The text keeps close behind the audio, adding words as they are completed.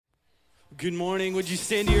Good morning. Would you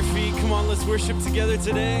stand to your feet? Come on, let's worship together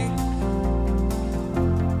today.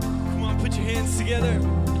 Come on, put your hands together.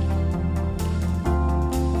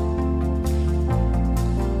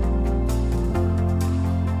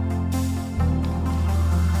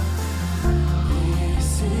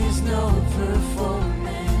 This is no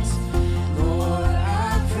performance. Lord,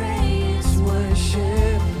 I pray it's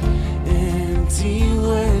worship. Empty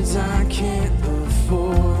words I can't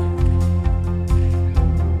afford.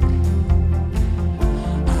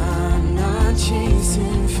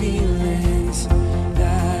 Chasing feelings,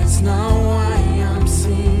 that's not why I'm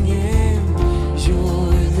singing.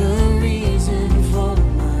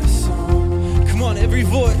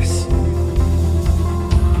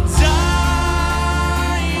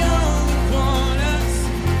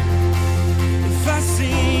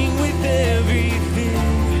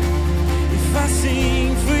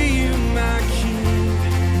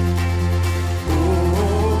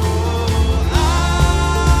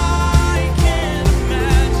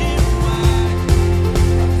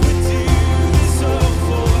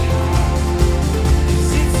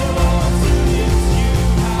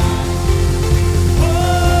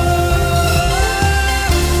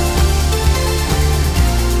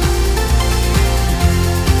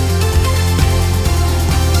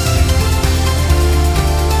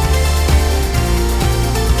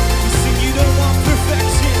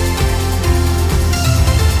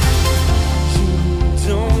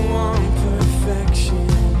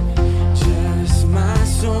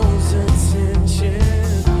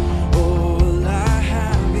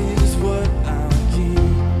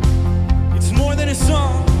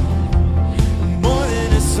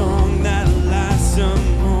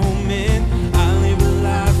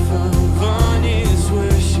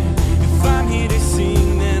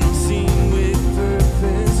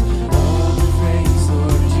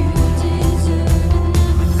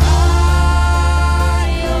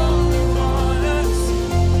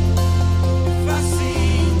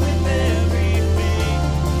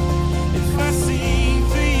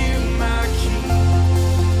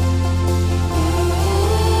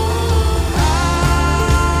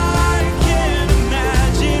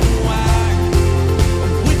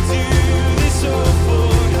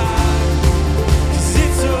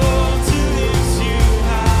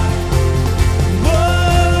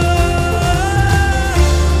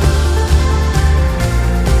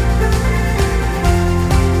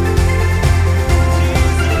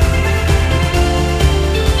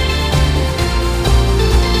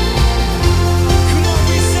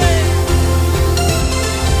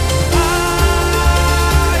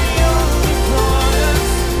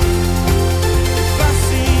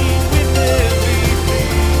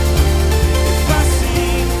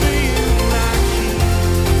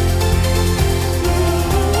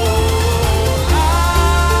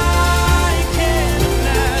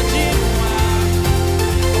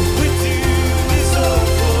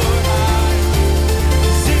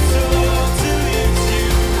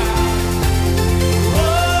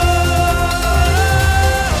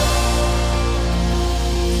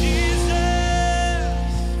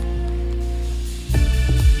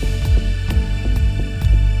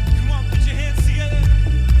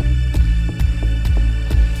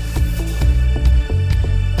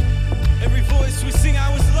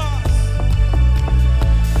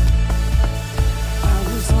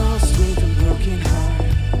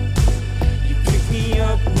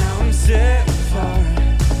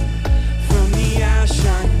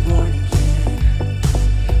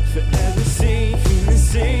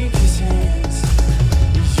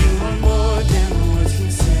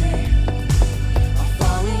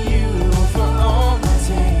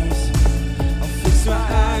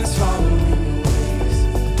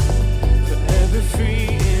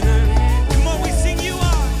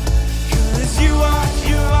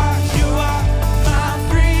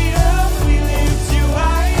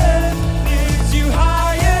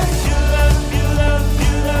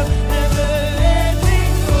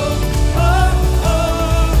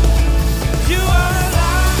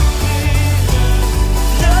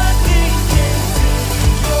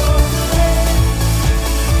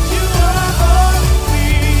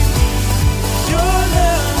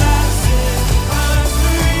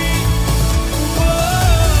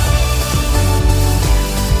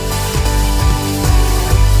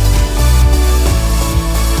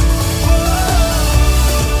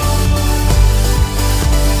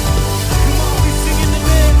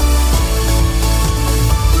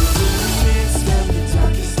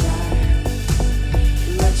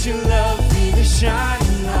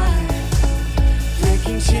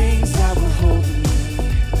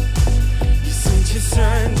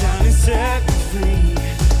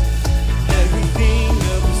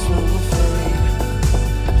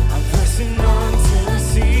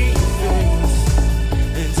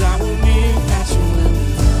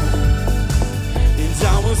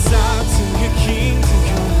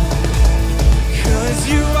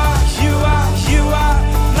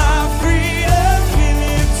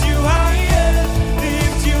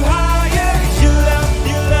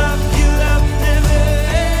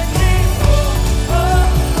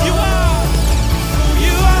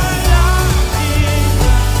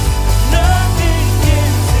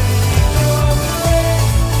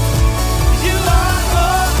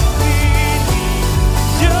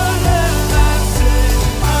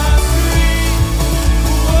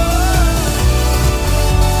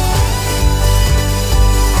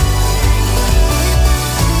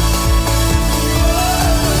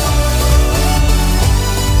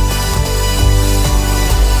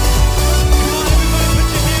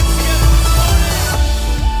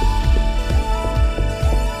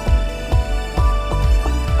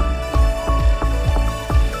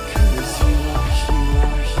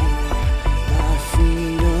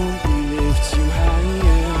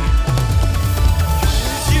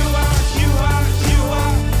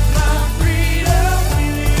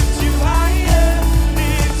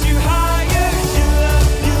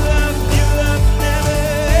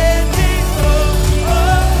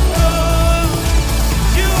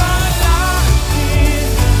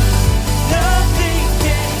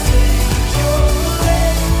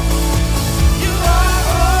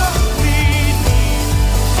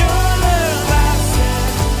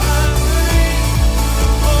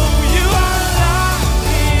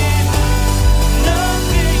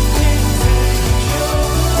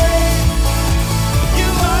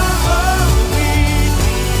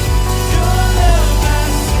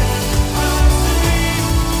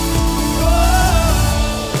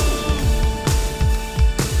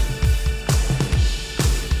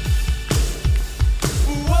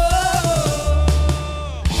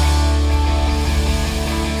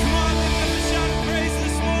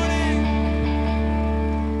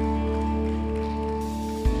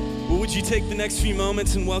 Would you take the next few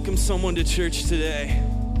moments and welcome someone to church today?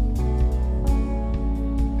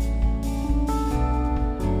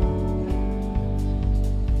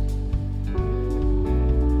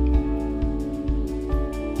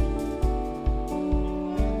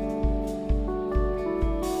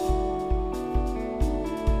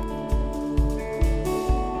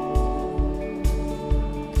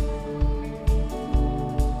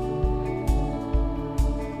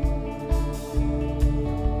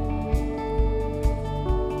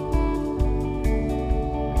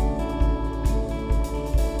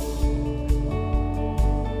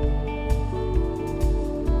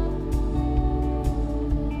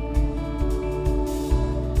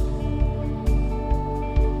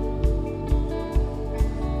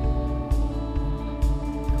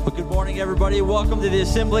 Everybody, welcome to the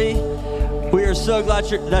assembly. We are so glad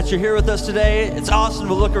that you're here with us today. It's awesome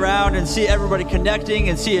to look around and see everybody connecting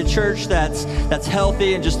and see a church that's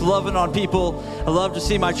healthy and just loving on people. I love to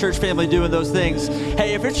see my church family doing those things.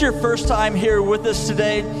 Hey, if it's your first time here with us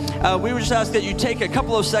today, we would just ask that you take a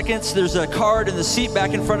couple of seconds. There's a card in the seat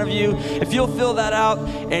back in front of you. If you'll fill that out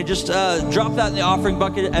and just drop that in the offering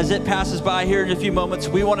bucket as it passes by here in a few moments,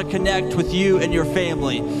 we want to connect with you and your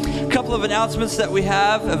family. A couple of announcements that we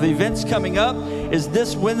have of events coming up is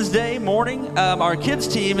this Wednesday morning, our kids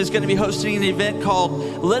team is going to be hosting an event called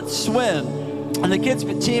Let's Swim. And the kids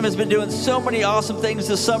team has been doing so many awesome things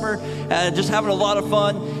this summer, just having a lot of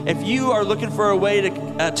fun. If you are looking for a way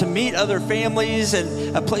to meet other families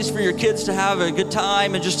and a place for your kids to have a good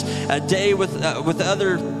time and just a day with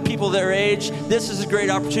other people their age, this is a great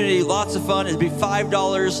opportunity. Lots of fun. It'd be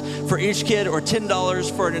 $5 for each kid or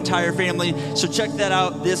 $10 for an entire family. So check that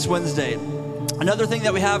out this Wednesday. Another thing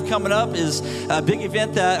that we have coming up is a big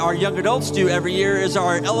event that our young adults do every year is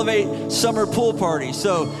our Elevate Summer Pool Party.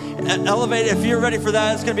 So Elevate, if you're ready for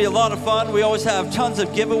that, it's going to be a lot of fun. We always have tons of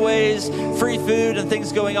giveaways, free food, and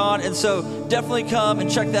things going on. And so definitely come and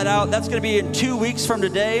check that out. That's going to be in 2 weeks from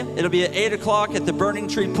today. It'll be at 8 o'clock at the Burning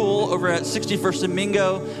Tree Pool over at 61st and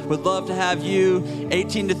Mingo. Would love to have you,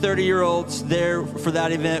 18 to 30-year-olds, there for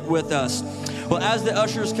that event with us. Well, as the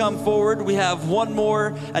ushers come forward, we have one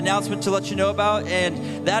more announcement to let you know about,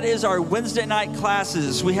 and that is our Wednesday night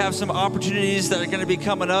classes. We have some opportunities that are going to be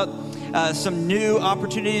coming up. Some new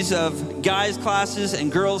opportunities of guys classes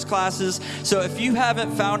and girls classes. So if you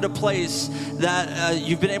haven't found a place that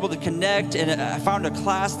you've been able to connect and found a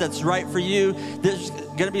class that's right for you, there's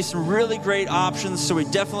going to be some really great options. So we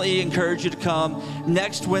definitely encourage you to come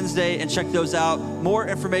next Wednesday and check those out. More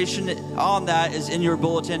information on that is in your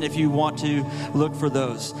bulletin if you want to look for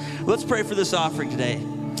those. Let's pray for this offering today.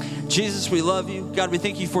 Jesus, we love you. God, we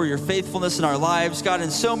thank you for your faithfulness in our lives. God, in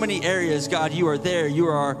so many areas, God, you are there. You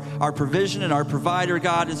are our provision and our provider,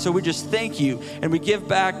 God. And so we just thank you. And we give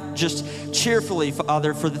back just cheerfully,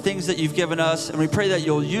 Father, for the things that you've given us. And we pray that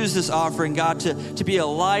you'll use this offering, God, to be a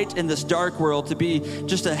light in this dark world, to be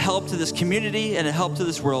just a help to this community and a help to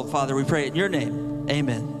this world, Father. We pray in your name.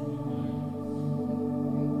 Amen.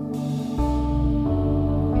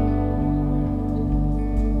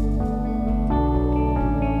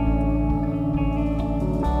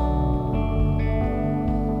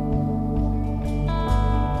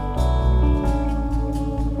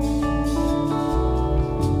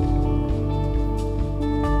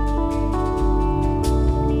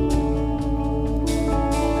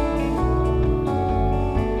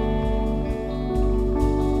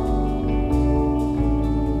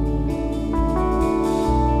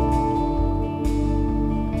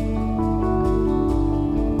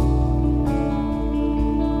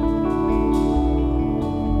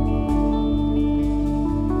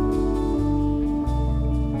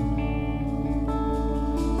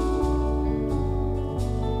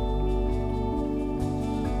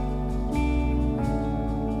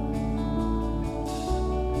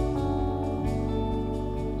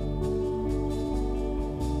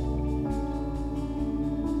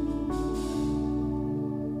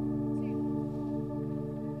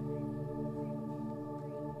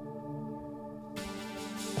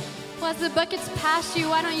 Well, as the buckets pass you,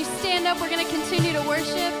 why don't you stand up? We're going to continue to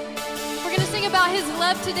worship. We're going to sing about his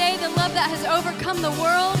love today, the love that has overcome the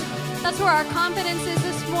world. That's where our confidence is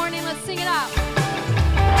this morning. Let's sing it out.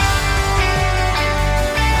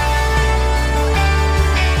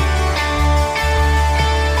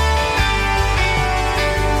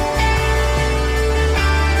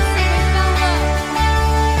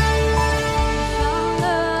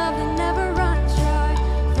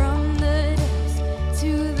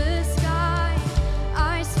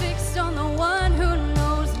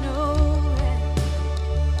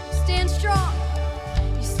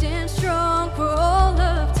 Strong for all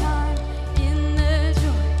of time in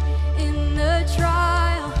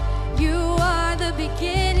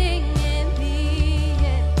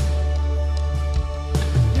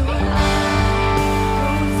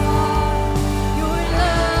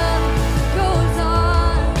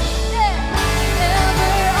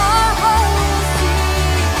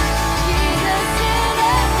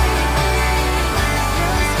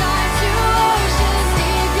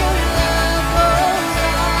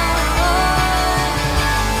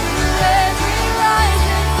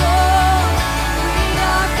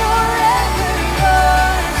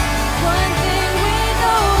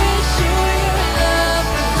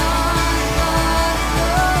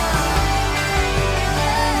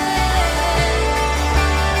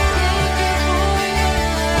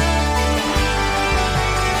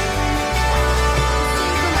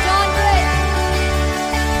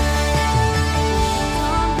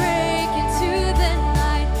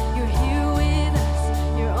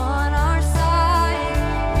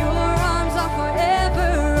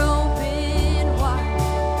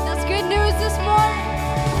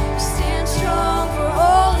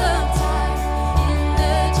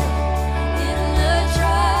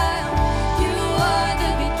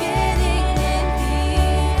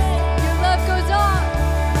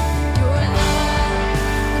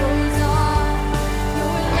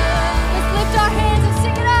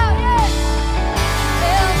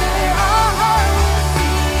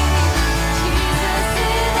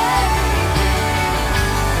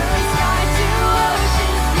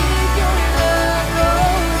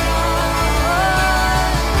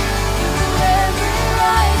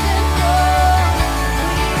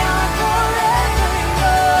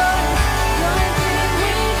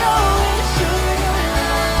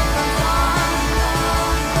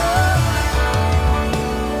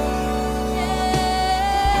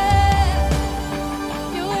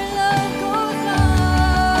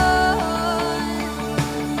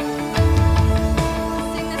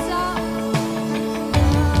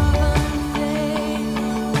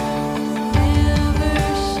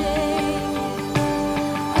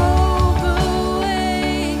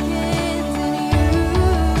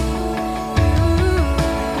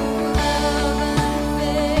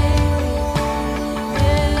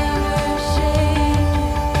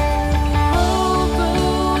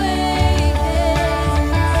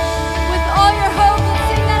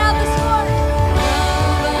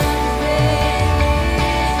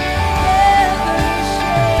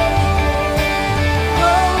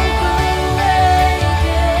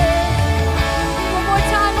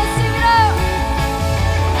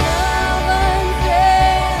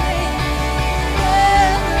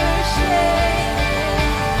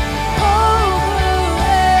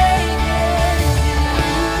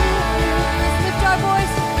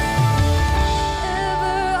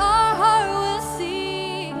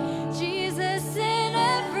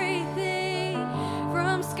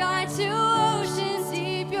to oceans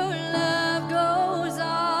deep, your love goes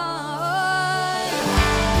on.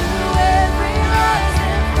 Through every rise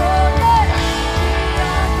and fall,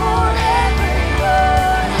 beyond forever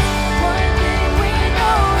yours. One thing we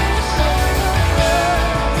know is sure the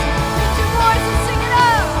cross. Lift your voice and sing it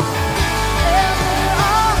out. Ever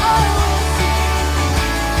our heart will sing,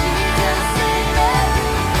 Jesus and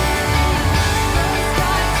everything. From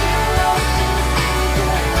sky to oceans deep,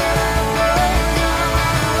 your love goes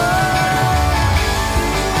on.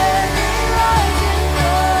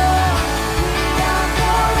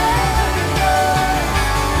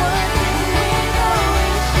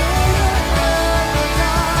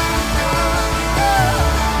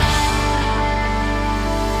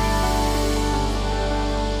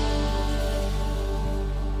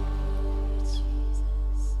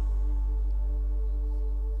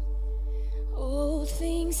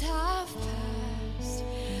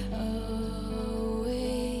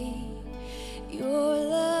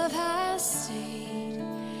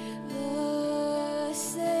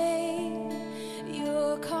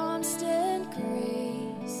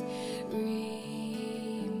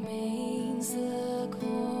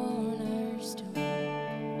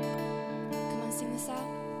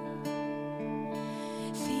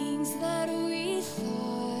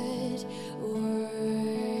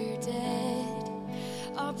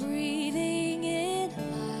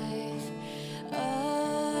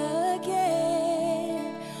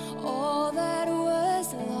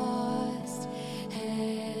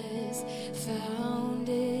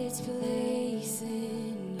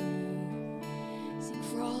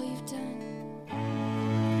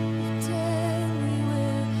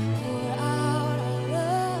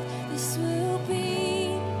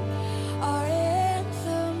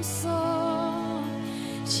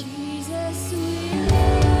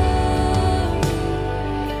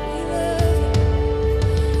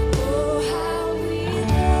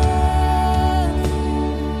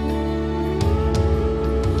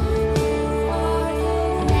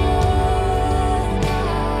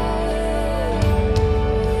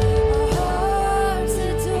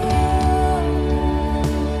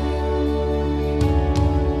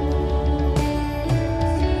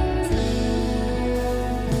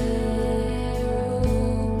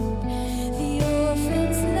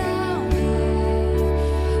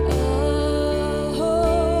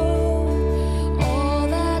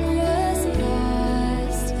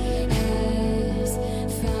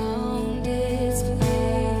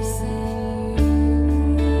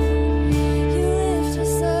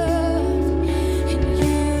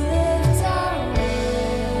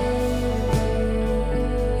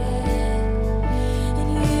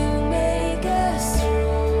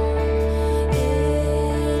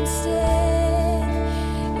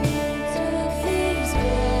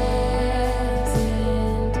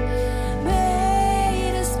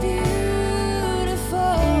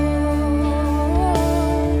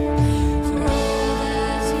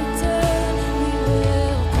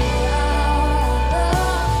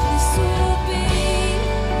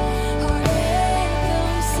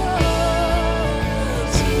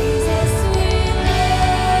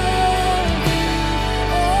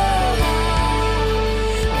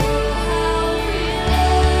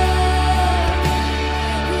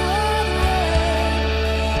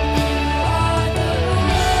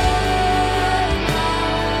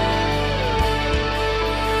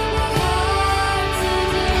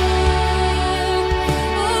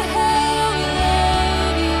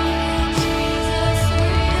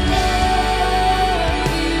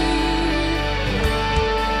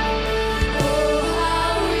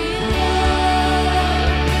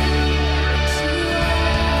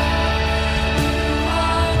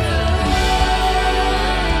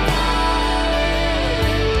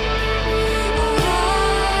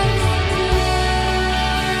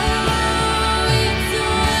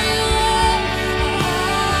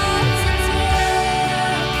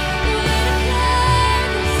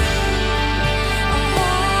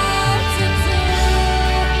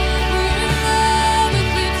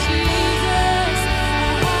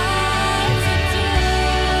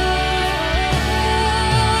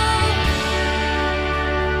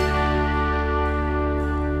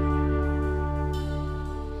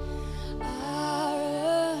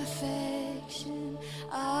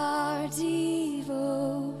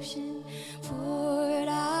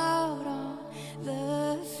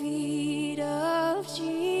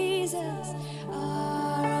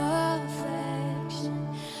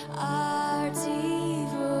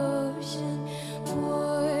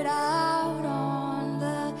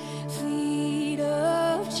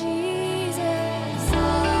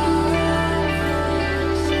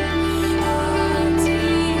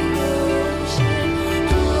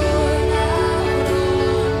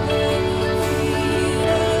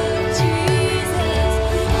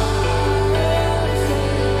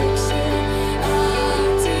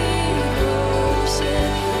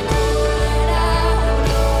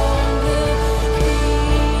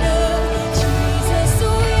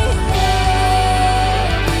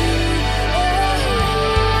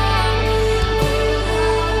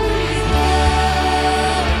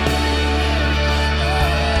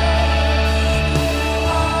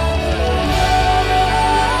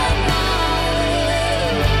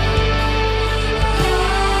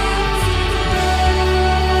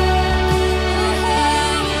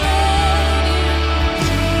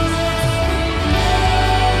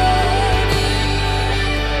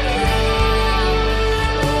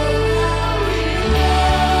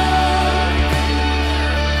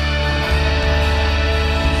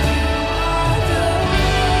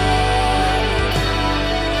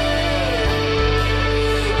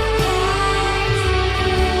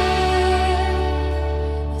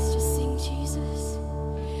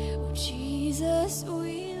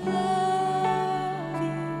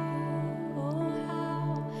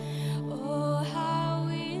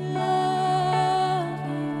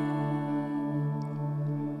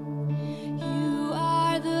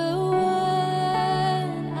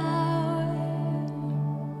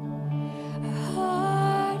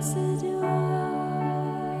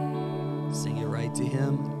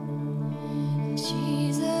 Him.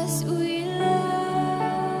 Jesus, we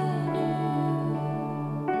love you.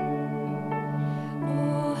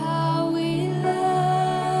 Oh, how we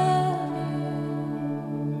love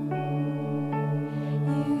you.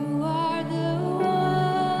 You are the one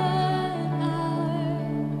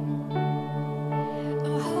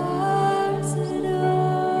our hearts adore.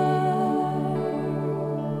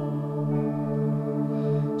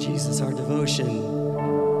 Jesus, our devotion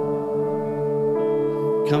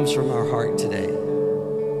comes from our heart today.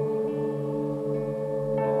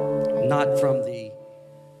 Not from the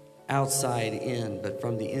outside in, but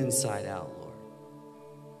from the inside out, Lord.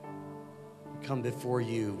 We come before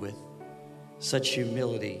you with such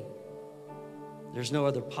humility. There's no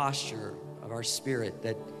other posture of our spirit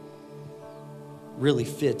that really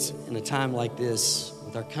fits in a time like this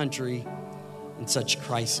with our country in such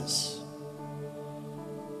crisis.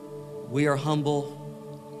 We are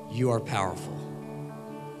humble, you are powerful.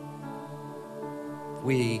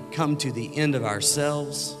 We come to the end of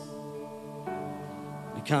ourselves.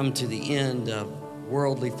 We come to the end of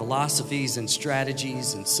worldly philosophies and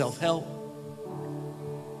strategies and self-help.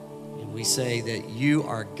 And we say that you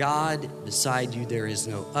are God. Beside you, there is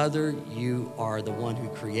no other. You are the one who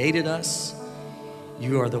created us.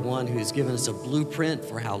 You are the one who has given us a blueprint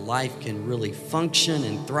for how life can really function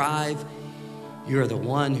and thrive. You are the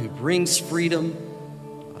one who brings freedom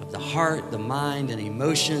of the heart, the mind, and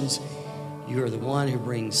emotions. You are the one who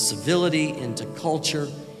brings civility into culture,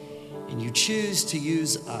 and you choose to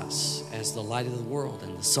use us as the light of the world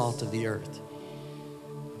and the salt of the earth.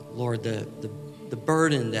 Lord, the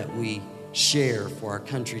burden that we share for our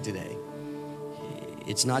country today,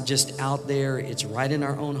 it's not just out there, it's right in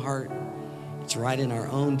our own heart, it's right in our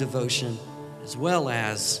own devotion, as well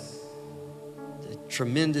as the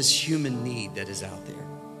tremendous human need that is out there.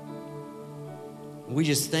 We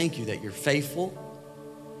just thank you that you're faithful,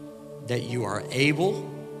 that you are able,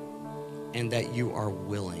 and that you are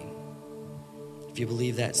willing. If you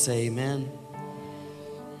believe that, say amen.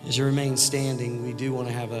 As you remain standing, we do want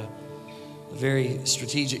to have a very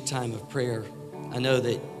strategic time of prayer. I know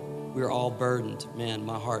that we're all burdened. Man,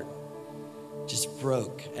 my heart just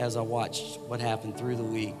broke as I watched what happened through the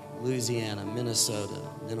week. Louisiana, Minnesota,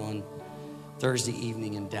 then on Thursday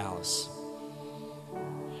evening in Dallas.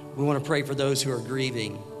 We want to pray for those who are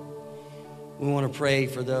grieving. We want to pray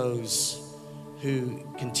for those who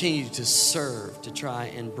continue to serve to try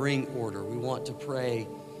and bring order. We want to pray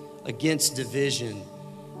against division.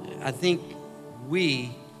 I think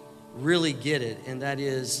we really get it, and that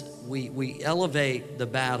is we elevate the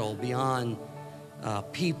battle beyond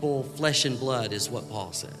people, flesh and blood, is what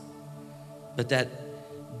Paul said. But that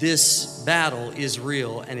this battle is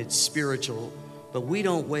real and it's spiritual, but we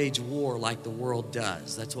don't wage war like the world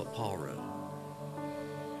does. That's what Paul wrote.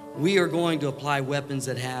 We are going to apply weapons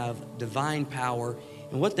that have divine power.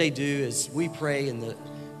 And what they do is we pray in the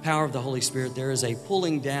power of the Holy Spirit. There is a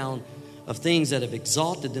pulling down of things that have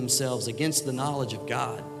exalted themselves against the knowledge of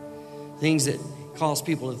God. Things that cause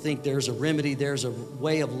people to think there's a remedy, there's a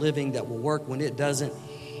way of living that will work when it doesn't.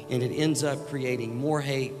 And it ends up creating more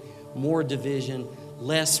hate, more division,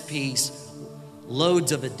 less peace,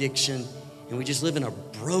 loads of addiction. And we just live in a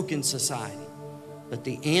broken society. But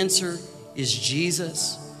the answer is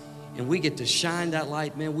Jesus. And we get to shine that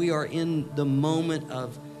light. Man, we are in the moment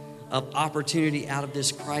of opportunity out of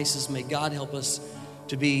this crisis. May God help us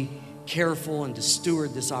to be careful and to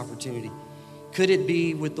steward this opportunity. Could it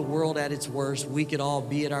be with the world at its worst, we could all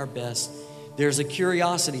be at our best? There's a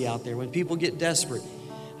curiosity out there. When people get desperate,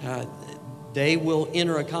 they will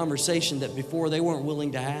enter a conversation that before they weren't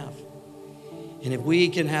willing to have. And if we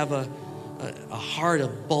can have a heart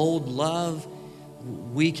of bold love,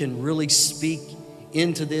 we can really speak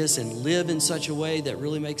into this and live in such a way that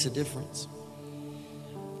really makes a difference.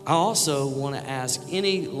 I also want to ask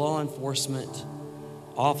any law enforcement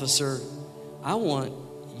officer, I want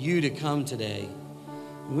you to come today.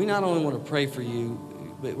 We not only want to pray for you,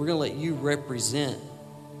 but we're going to let you represent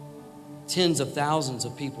tens of thousands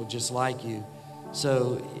of people just like you.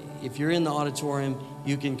 So if you're in the auditorium,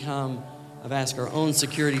 you can come. I've asked our own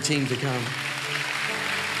security team to come.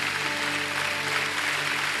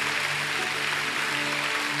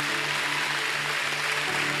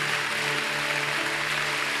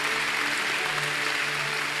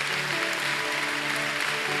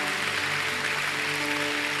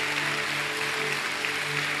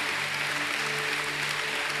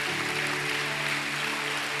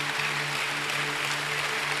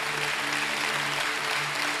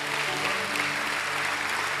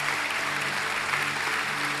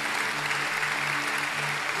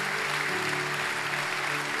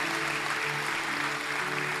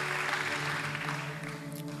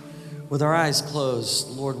 With our eyes closed,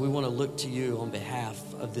 Lord, we want to look to you on behalf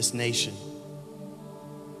of this nation.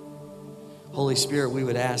 Holy Spirit, we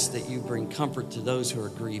would ask that you bring comfort to those who are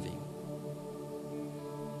grieving.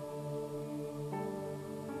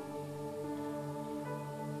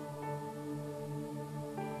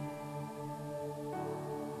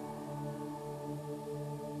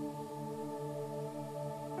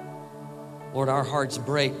 Lord, our hearts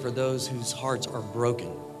break for those whose hearts are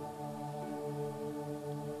broken.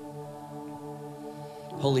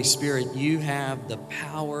 Holy Spirit, you have the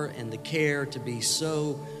power and the care to be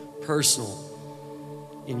so personal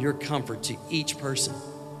in your comfort to each person.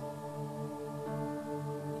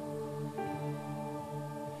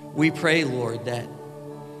 We pray, Lord, that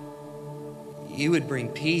you would bring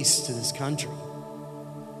peace to this country.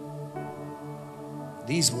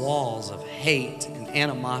 These walls of hate and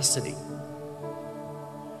animosity.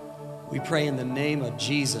 We pray in the name of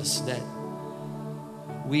Jesus that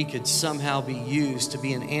we could somehow be used to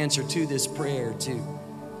be an answer to this prayer, to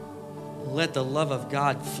let the love of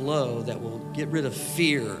God flow that will get rid of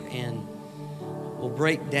fear and will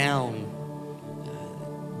break down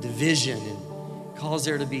division and cause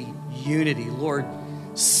there to be unity. Lord,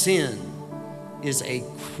 sin is a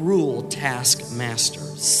cruel taskmaster.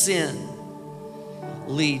 Sin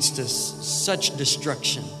leads to such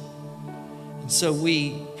destruction. And so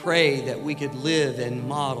we pray that we could live and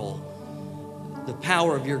model the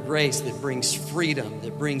power of your grace that brings freedom,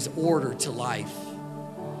 that brings order to life.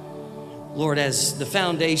 Lord, as the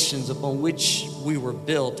foundations upon which we were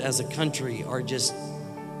built as a country are just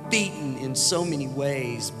beaten in so many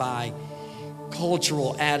ways by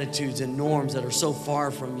cultural attitudes and norms that are so far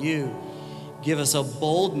from you, give us a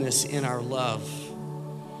boldness in our love.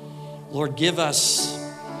 Lord, give us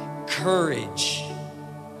courage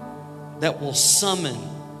that will summon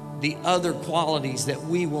the other qualities that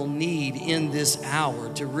we will need in this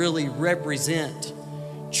hour to really represent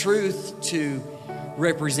truth, to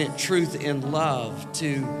represent truth in love,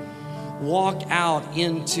 to walk out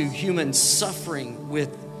into human suffering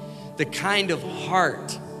with the kind of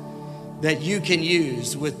heart that you can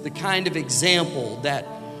use, with the kind of example that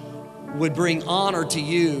would bring honor to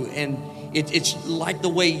you. And it's like the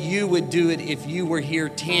way you would do it if you were here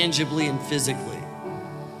tangibly and physically.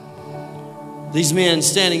 These men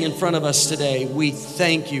standing in front of us today, we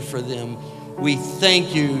thank you for them. We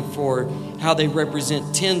thank you for how they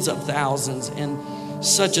represent tens of thousands and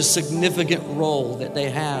such a significant role that they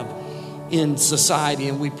have in society.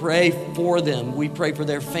 And we pray for them. We pray for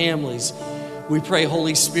their families. We pray,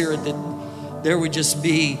 Holy Spirit, that there would just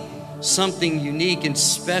be something unique and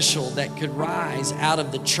special that could rise out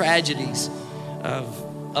of the tragedies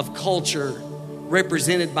of culture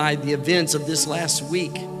represented by the events of this last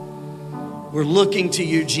week. We're looking to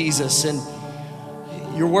you, Jesus, and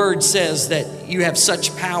your word says that you have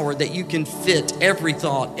such power that you can fit every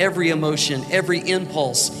thought, every emotion, every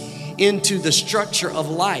impulse into the structure of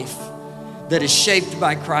life that is shaped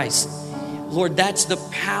by Christ. Lord, that's the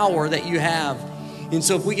power that you have. And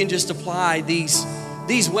so if we can just apply these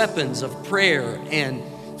weapons of prayer and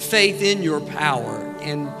faith in your power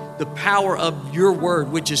and the power of your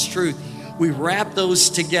word, which is truth, we wrap those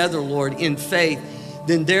together, Lord, in faith,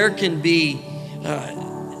 then there can be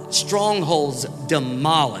strongholds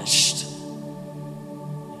demolished.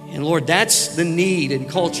 And Lord, that's the need in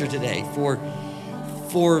culture today for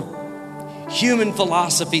human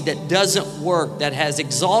philosophy that doesn't work, that has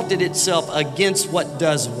exalted itself against what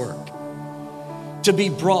does work, to be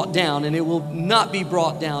brought down. And it will not be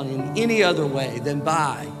brought down in any other way than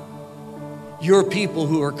by your people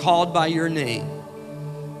who are called by your name,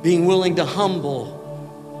 being willing to humble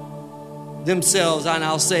themselves, and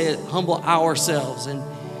I'll say it, humble ourselves, and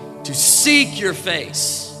to seek your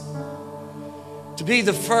face, to be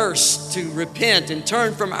the first to repent and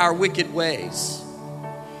turn from our wicked ways.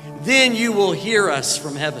 Then you will hear us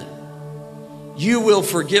from heaven. You will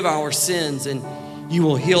forgive our sins and you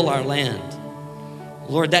will heal our land.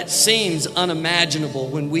 Lord, that seems unimaginable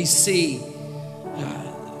when we see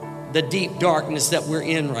the deep darkness that we're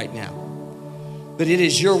in right now. But it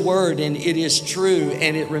is your word and it is true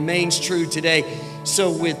and it remains true today.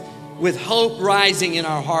 So with hope rising in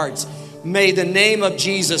our hearts, may the name of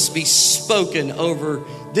Jesus be spoken over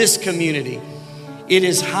this community. It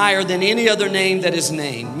is higher than any other name that is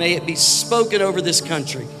named. May it be spoken over this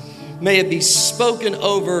country. May it be spoken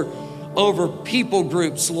over people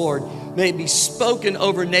groups, Lord. May it be spoken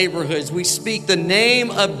over neighborhoods. We speak the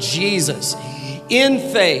name of Jesus in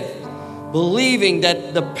faith, believing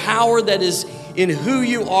that the power that is in who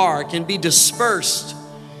you are can be dispersed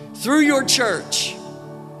through your church.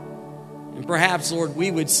 And perhaps, Lord, we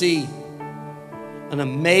would see an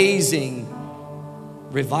amazing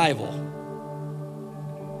revival.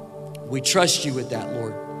 We trust you with that,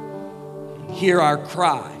 Lord. Hear our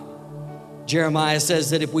cry. Jeremiah says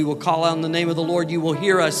that if we will call out on the name of the Lord, you will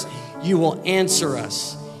hear us. You will answer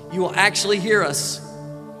us. You will actually hear us.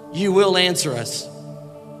 You will answer us.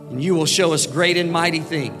 And you will show us great and mighty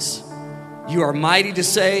things. You are mighty to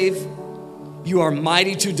save. You are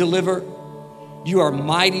mighty to deliver. You are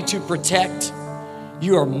mighty to protect.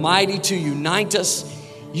 You are mighty to unite us.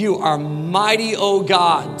 You are mighty, O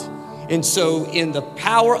God. And so in the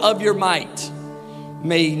power of your might,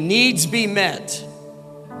 may needs be met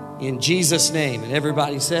in Jesus' name. And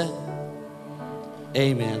everybody said,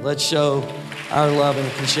 amen. Let's show our love and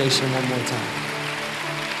appreciation one more time.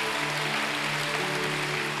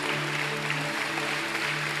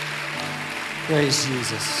 Praise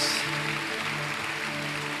Jesus.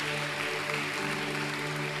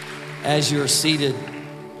 As you're seated,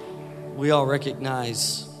 we all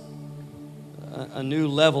recognize a new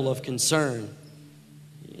level of concern.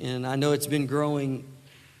 And I know it's been growing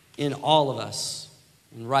in all of us,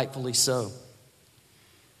 and rightfully so.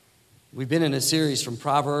 We've been in a series from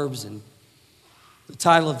Proverbs, and the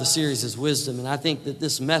title of the series is Wisdom. And I think that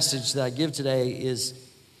this message that I give today is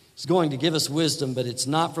going to give us wisdom, but it's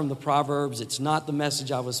not from the Proverbs. It's not the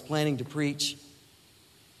message I was planning to preach.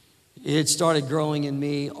 It started growing in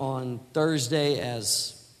me on Thursday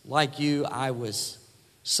as, like you, I was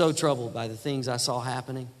so troubled by the things I saw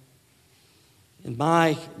happening. In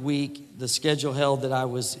my week, the schedule held that I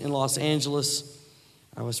was in Los Angeles.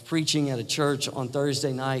 I was preaching at a church on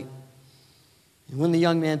Thursday night. And when the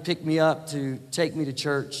young man picked me up to take me to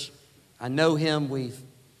church, I know him. We've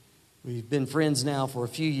been friends now for a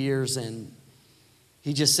few years, and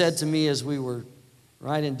he just said to me as we were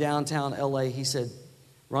right in downtown LA, he said,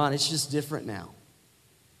 Ron, it's just different now.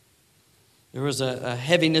 There was a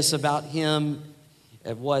heaviness about him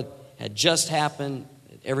at what had just happened,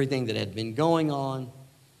 everything that had been going on.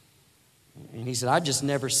 And he said, I've just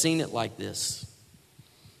never seen it like this.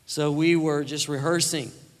 So we were just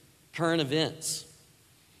rehearsing current events.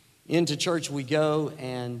 Into church we go,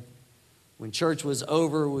 and when church was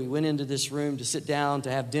over, we went into this room to sit down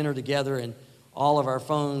to have dinner together, and all of our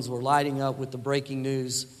phones were lighting up with the breaking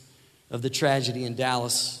news of the tragedy in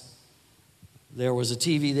Dallas. There was a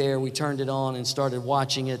TV there. We turned it on and started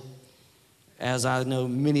watching it, as I know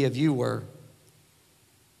many of you were.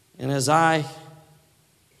 And as I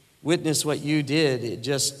witnessed what you did, it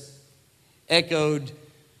just echoed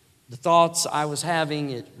the thoughts I was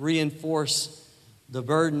having. It reinforced the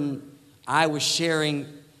burden I was sharing,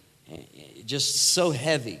 just so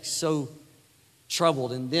heavy, so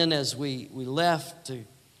troubled. And then as we left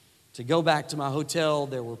to go back to my hotel,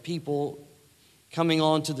 there were people coming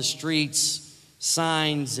onto the streets,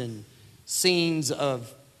 signs and scenes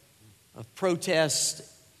of protest.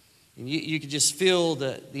 And you could just feel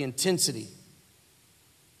the intensity.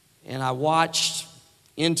 And I watched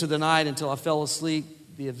into the night until I fell asleep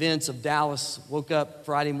the events of Dallas. Woke up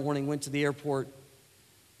Friday morning, went to the airport,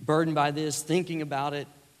 burdened by this, thinking about it,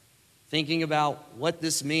 thinking about what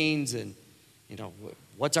this means and,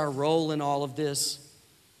 what's our role in all of this.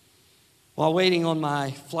 While waiting on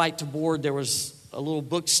my flight to board, there was a little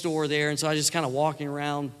bookstore there, and so I was just kind of walking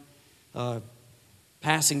around,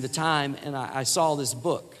 passing the time, and I saw this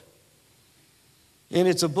book. And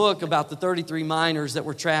it's a book about the 33 miners that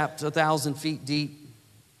were trapped 1,000 feet deep.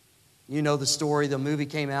 You know the story. The movie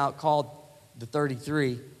came out called The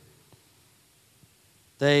 33.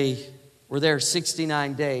 They were there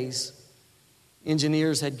 69 days.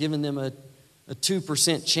 Engineers had given them a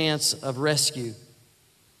 2% chance of rescue.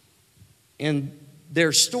 And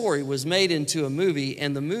their story was made into a movie,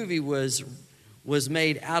 and the movie was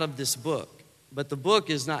made out of this book. But the book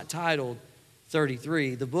is not titled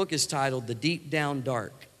 33. The book is titled The Deep Down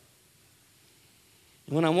Dark.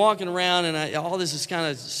 And when I'm walking around and all this is kind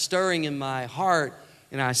of stirring in my heart,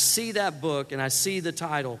 and I see that book and I see the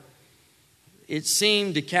title, it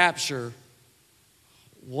seemed to capture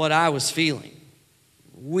what I was feeling.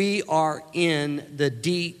 We are in the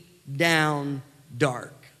deep down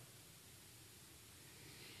dark.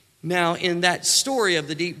 Now, in that story of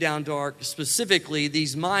the deep down dark, specifically,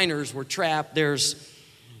 these miners were trapped. There's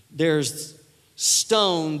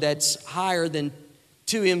stone that's higher than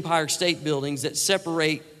 2 Empire State Buildings that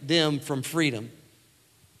separate them from freedom.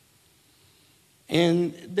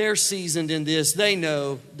 And they're seasoned in this. They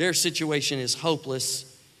know their situation is hopeless.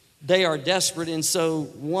 They are desperate. And so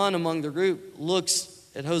one among the group looks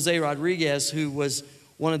at Jose Rodriguez, who was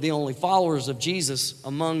one of the only followers of Jesus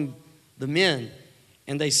among the men.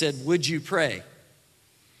 And they said, would you pray?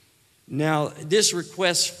 Now, this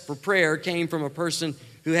request for prayer came from a person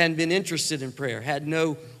who hadn't been interested in prayer, had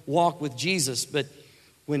no walk with Jesus. But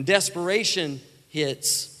when desperation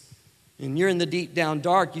hits and you're in the deep down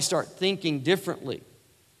dark, you start thinking differently.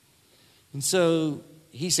 And so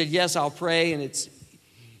he said, yes, I'll pray, and it's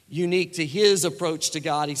unique to his approach to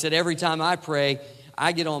God. He said, every time I pray,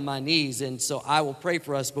 I get on my knees, and so I will pray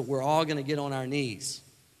for us, but we're all going to get on our knees.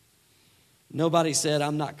 Nobody said,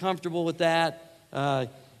 I'm not comfortable with that.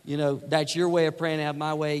 That's your way of praying, have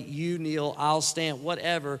my way. You kneel, I'll stand,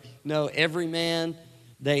 whatever. No, every man,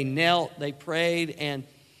 they knelt, they prayed, and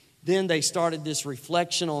then they started this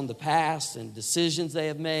reflection on the past and decisions they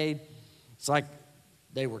have made. It's like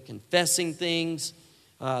they were confessing things.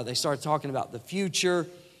 They started talking about the future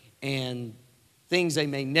and things they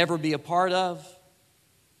may never be a part of.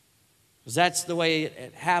 Because that's the way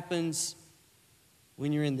it happens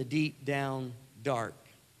when you're in the deep down dark.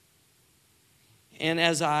 And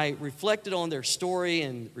as I reflected on their story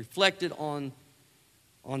and reflected on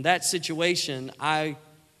that situation, I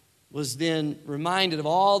was then reminded of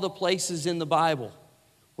all the places in the Bible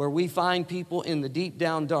where we find people in the deep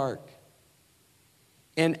down dark.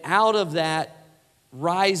 And out of that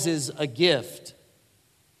rises a gift.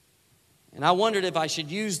 And I wondered if I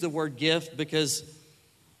should use the word gift because,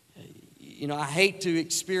 I hate to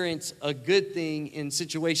experience a good thing in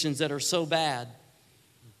situations that are so bad.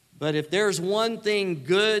 But if there's one thing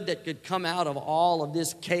good that could come out of all of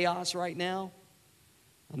this chaos right now,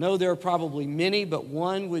 I know there are probably many, but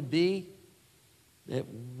one would be that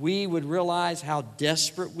we would realize how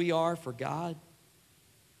desperate we are for God.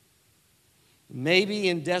 Maybe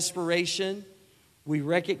in desperation, we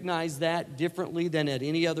recognize that differently than at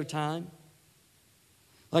any other time.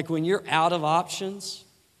 Like when you're out of options,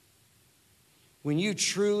 when you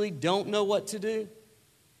truly don't know what to do,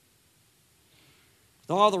 with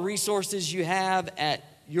all the resources you have at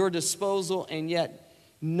your disposal, and yet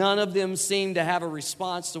none of them seem to have a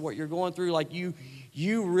response to what you're going through. Like you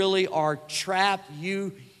really are trapped.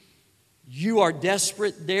 You are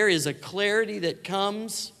desperate. There is a clarity that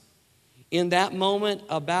comes in that moment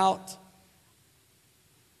about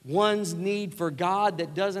one's need for God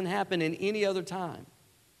that doesn't happen in any other time.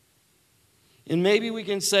 And maybe we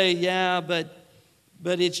can say, yeah, but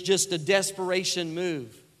it's just a desperation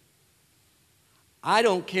move. I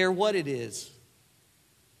don't care what it is.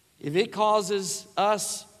 If it causes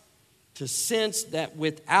us to sense that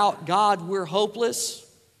without God we're hopeless,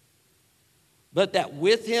 but that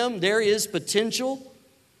with Him there is potential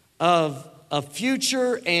of a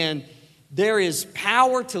future and there is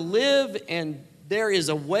power to live and there is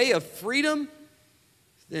a way of freedom,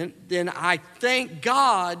 then I thank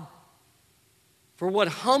God for what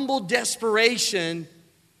humble desperation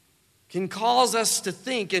can cause us to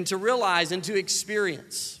think and to realize and to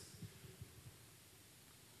experience.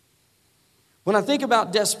 When I think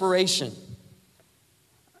about desperation,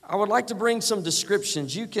 I would like to bring some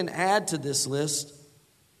descriptions. You can add to this list.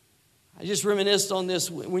 I just reminisced on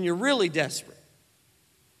this when you're really desperate.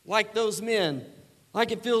 Like those men,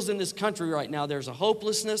 like it feels in this country right now. There's a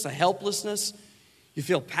hopelessness, a helplessness. You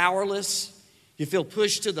feel powerless. You feel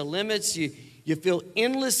pushed to the limits. You feel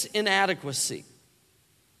endless inadequacy.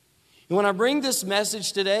 And when I bring this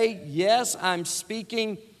message today, yes, I'm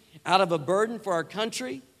speaking out of a burden for our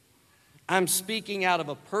country. I'm speaking out of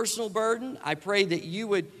a personal burden. I pray that you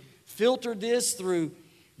would filter this through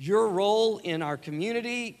your role in our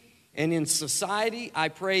community and in society. I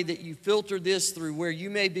pray that you filter this through where you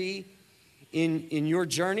may be in your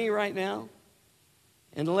journey right now.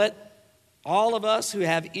 And let all of us who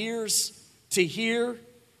have ears to hear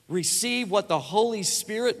receive what the Holy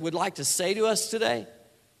Spirit would like to say to us today.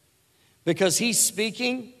 Because He's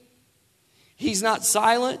speaking. He's not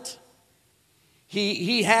silent.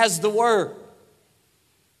 He has the word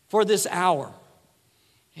for this hour.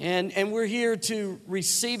 And we're here to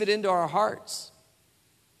receive it into our hearts.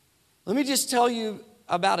 Let me just tell you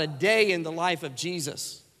about a day in the life of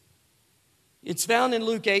Jesus. It's found in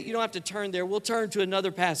Luke 8. You don't have to turn there. We'll turn to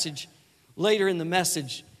another passage later in the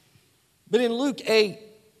message. But in Luke 8,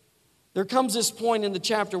 there comes this point in the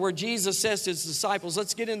chapter where Jesus says to His disciples,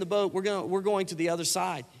 let's get in the boat. We're going to the other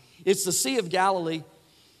side. It's the Sea of Galilee.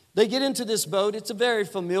 They get into this boat. It's a very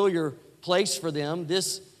familiar place for them.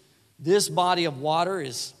 This body of water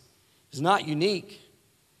is not unique.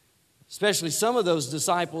 Especially some of those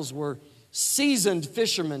disciples were seasoned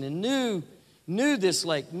fishermen and knew this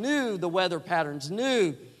lake, knew the weather patterns,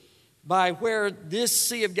 knew by where this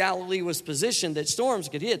Sea of Galilee was positioned that storms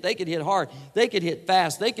could hit. They could hit hard. They could hit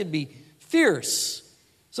fast. They could be fierce.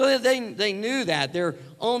 So they knew that. They're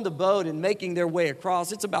on the boat and making their way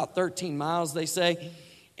across. It's about 13 miles, they say.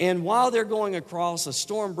 And while they're going across, a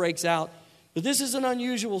storm breaks out. But this is an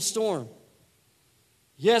unusual storm.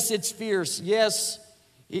 Yes, it's fierce. Yes,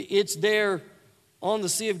 it's there on the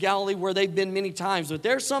Sea of Galilee where they've been many times. But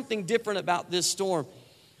there's something different about this storm,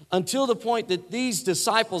 until the point that these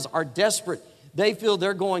disciples are desperate. They feel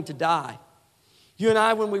they're going to die. You and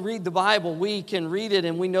I, when we read the Bible, we can read it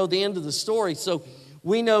and we know the end of the story. So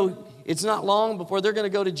we know it's not long before they're going to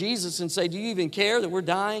go to Jesus and say, do you even care that we're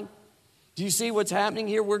dying? Do you see what's happening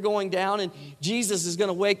here? We're going down, and Jesus is going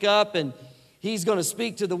to wake up and he's going to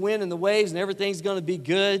speak to the wind and the waves, and everything's going to be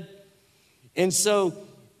good. And so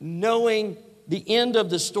knowing the end of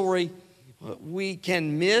the story, we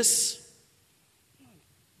can miss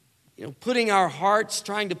putting our hearts,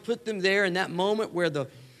 trying to put them there in that moment where the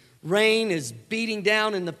rain is beating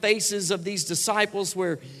down in the faces of these disciples,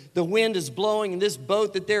 where the wind is blowing and this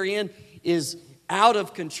boat that they're in is out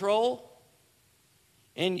of control.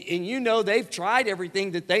 And they've tried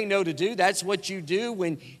everything that they know to do. That's what you do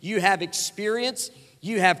when you have experience,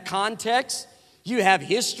 you have context, you have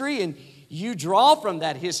history, and you draw from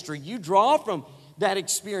that history, you draw from that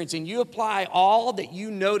experience, and you apply all that you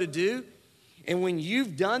know to do. And when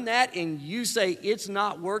you've done that and you say it's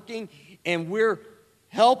not working and we're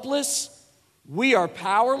helpless, we are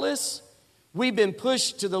powerless, we've been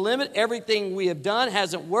pushed to the limit, everything we have done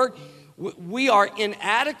hasn't worked, we are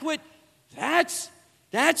inadequate, that's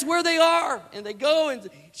where they are. And they go and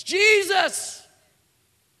it's Jesus.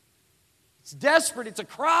 It's desperate, it's a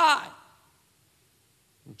cry.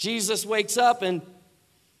 Jesus wakes up and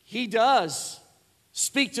he does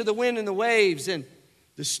speak to the wind and the waves, and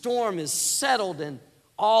the storm is settled and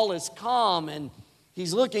all is calm, and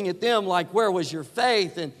he's looking at them like, where was your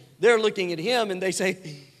faith? And they're looking at him and they say,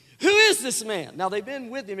 who is this man? Now, they've been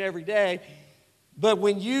with him every day, but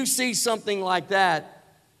when you see something like that,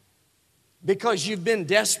 because you've been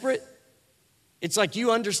desperate, it's like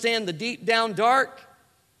you understand the deep down dark,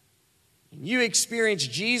 and you experience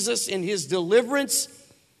Jesus in his deliverance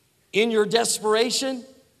in your desperation.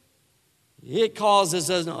 It causes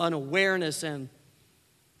an awareness and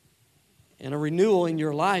a renewal in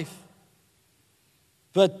your life.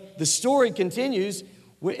 But the story continues.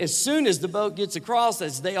 As soon as the boat gets across,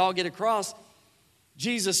 as they all get across,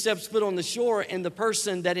 Jesus steps foot on the shore, and the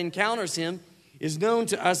person that encounters him is known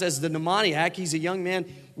to us as the demoniac. He's a young man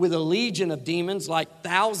with a legion of demons, like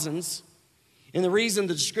thousands. And the reason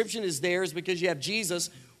the description is there is because you have Jesus,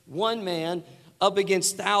 one man, up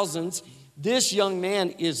against thousands. This young man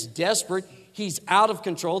is desperate. He's out of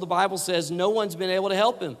control. The Bible says no one's been able to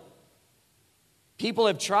help him. People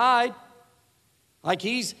have tried. Like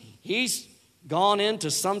he's gone into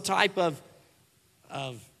some type of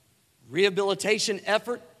rehabilitation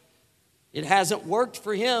effort. It hasn't worked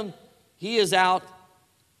for him. He is out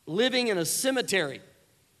living in a cemetery.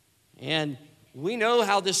 And we know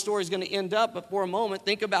how this story is going to end up, but for a moment,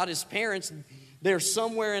 think about his parents. They're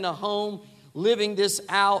somewhere in a home living this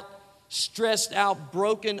out, stressed out,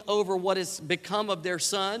 broken over what has become of their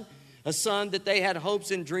son, a son that they had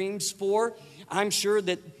hopes and dreams for. I'm sure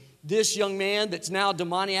that this young man that's now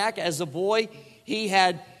demoniac, as a boy, he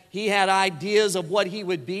had ideas of what he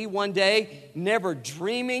would be one day, never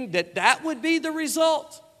dreaming that would be the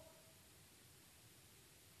result.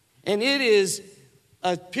 And it is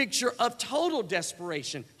a picture of total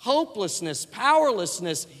desperation, hopelessness,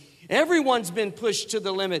 powerlessness. Everyone's been pushed to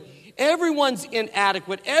the limit. Everyone's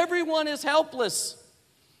inadequate. Everyone is helpless.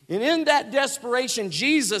 And in that desperation,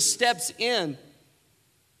 Jesus steps in.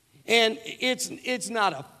 And it's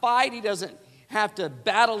not a fight. He doesn't have to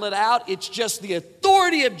battle it out. It's just the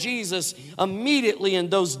authority of Jesus immediately,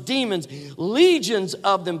 and those demons, legions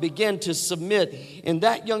of them, begin to submit. And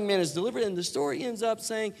that young man is delivered. And the story ends up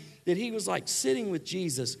saying that he was like sitting with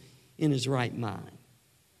Jesus in his right mind.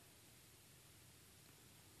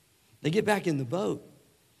 They get back in the boat.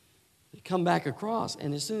 They come back across.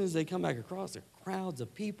 And as soon as they come back across, there are crowds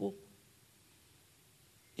of people.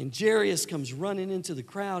 And Jairus comes running into the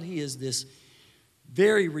crowd. He is this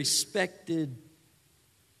very respected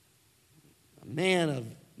man of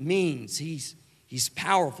means. He's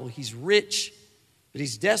powerful. He's rich. But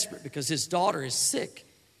he's desperate because his daughter is sick.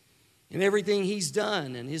 And everything he's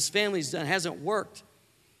done and his family's done hasn't worked.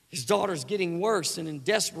 His daughter's getting worse. And in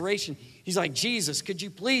desperation, he's like, Jesus, could you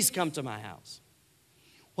please come to my house?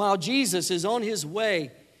 While Jesus is on his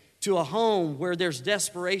way to a home where there's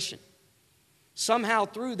desperation, somehow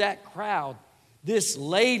through that crowd, this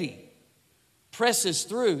lady presses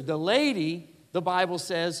through. The lady, the Bible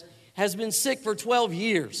says, has been sick for 12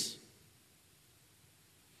 years.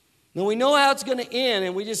 Now, we know how it's going to end,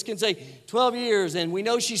 and we just can say 12 years, and we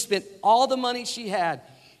know she spent all the money she had.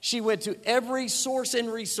 She went to every source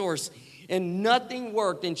and resource, and nothing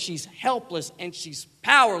worked, and she's helpless, and she's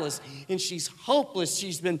powerless, and she's hopeless.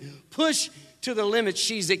 She's been pushed to the limit.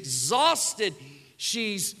 She's exhausted.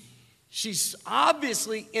 She's She's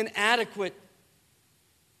obviously inadequate.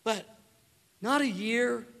 But not a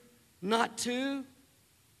year, not 2,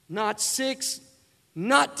 not 6,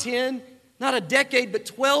 not 10, not a decade, but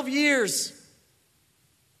 12 years.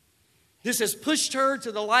 This has pushed her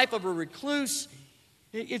to the life of a recluse.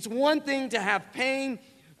 It's one thing to have pain.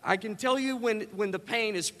 I can tell you when the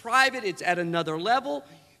pain is private, it's at another level.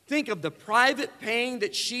 Think of the private pain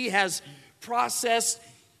that she has processed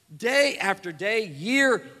day after day,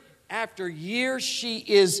 year after year. She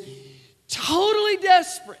is totally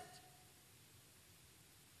desperate.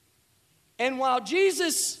 And while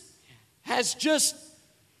Jesus has just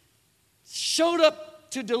showed up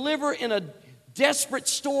to deliver in a desperate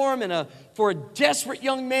storm and for a desperate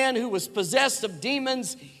young man who was possessed of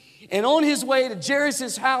demons, and on his way to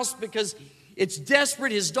Jairus' house because it's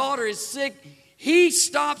desperate, his daughter is sick, he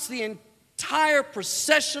stops the entire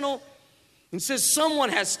processional and says, someone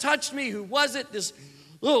has touched me. Who was it? This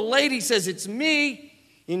little lady says, it's me.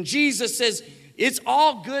 And Jesus says, it's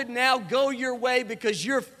all good now. Go your way because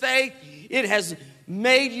your faith, it has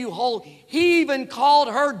made you whole. He even called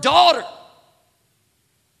her daughter.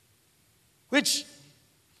 What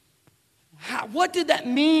did that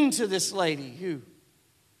mean to this lady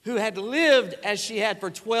who had lived as she had for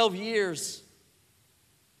 12 years?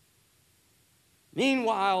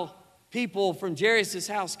 Meanwhile, people from Jairus'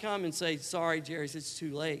 house come and say, sorry, Jairus, it's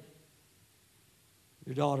too late.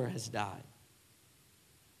 Your daughter has died.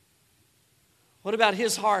 What about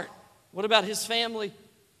his heart? What about his family?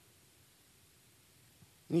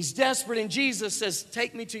 And he's desperate, and Jesus says,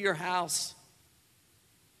 take me to your house.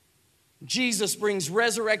 Jesus brings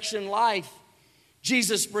resurrection life.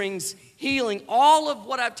 Jesus brings healing. All of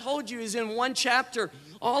what I've told you is in one chapter.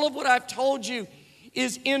 All of what I've told you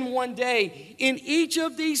is in one day. In each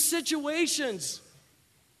of these situations,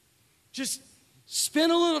 just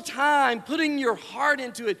spend a little time putting your heart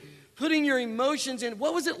into it, putting your emotions in.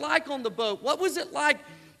 What was it like on the boat? What was it like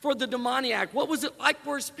for the demoniac? What was it like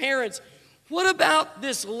for his parents? What about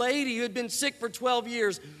this lady who had been sick for 12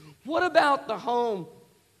 years? What about the home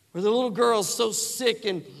where the little girl's so sick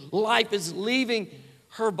and life is leaving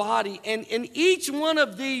her body? And in each one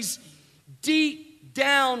of these deep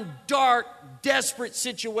down, dark, desperate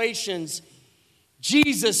situations,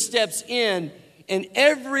 Jesus steps in, and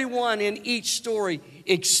everyone in each story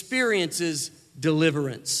experiences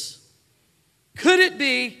deliverance. Could it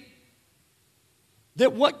be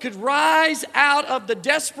that what could rise out of the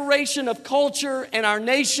desperation of culture and our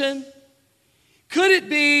nation, could it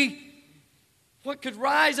be what could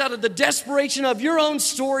rise out of the desperation of your own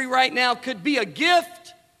story right now could be a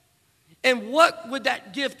gift? And what would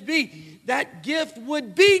that gift be? That gift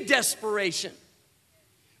would be desperation.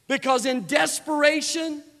 Because in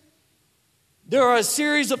desperation, there are a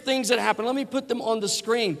series of things that happen. Let me put them on the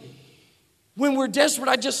screen. When we're desperate,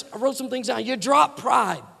 I wrote some things down. You drop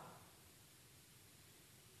pride.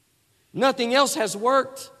 Nothing else has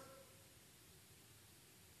worked.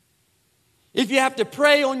 If you have to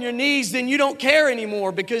pray on your knees, then you don't care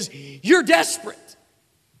anymore because you're desperate.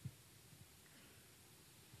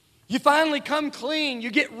 You finally come clean.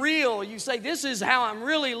 You get real. You say, this is how I'm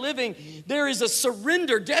really living. There is a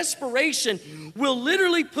surrender. Desperation will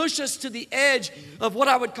literally push us to the edge of what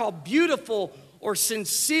I would call beautiful or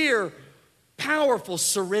sincere, powerful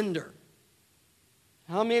surrender.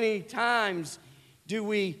 How many times do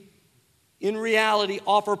we, in reality,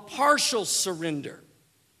 offer partial surrender?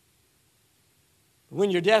 When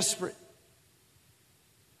you're desperate,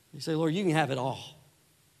 you say, Lord, you can have it all.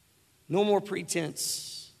 No more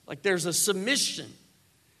pretense. Like there's a submission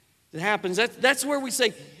that happens. That's where we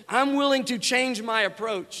say, I'm willing to change my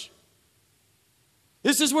approach.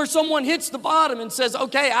 This is where someone hits the bottom and says,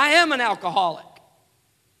 okay, I am an alcoholic.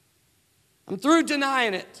 I'm through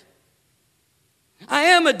denying it. I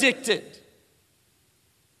am addicted.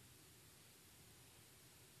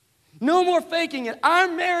 No more faking it. Our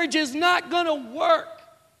marriage is not going to work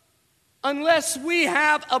unless we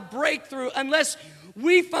have a breakthrough, unless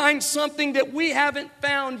we find something that we haven't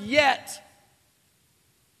found yet.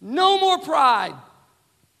 No more pride.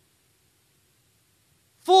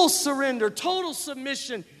 Full surrender, total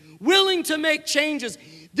submission, willing to make changes.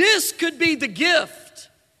 This could be the gift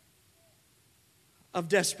of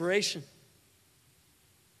desperation.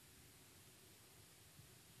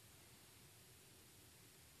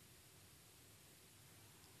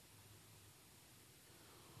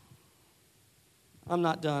 I'm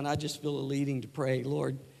not done. I just feel a leading to pray.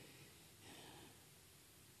 Lord,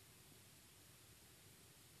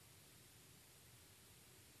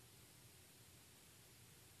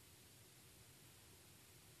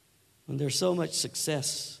 when there's so much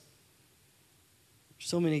success,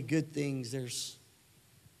 so many good things, there's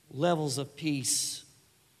levels of peace.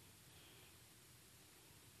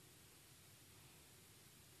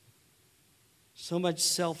 So much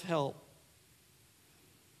self-help.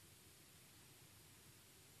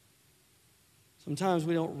 Sometimes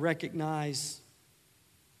we don't recognize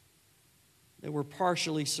that we're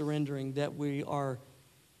partially surrendering, that we are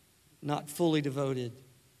not fully devoted,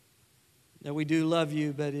 that we do love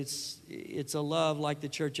you, but it's a love like the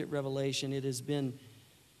church at Revelation. It has been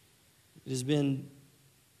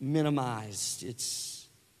minimized. It's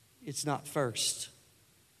not first.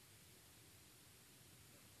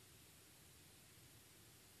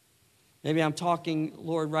 Maybe I'm talking,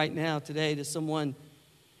 Lord, right now today to someone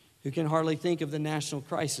who can hardly think of the national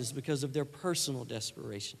crisis because of their personal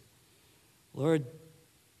desperation. Lord,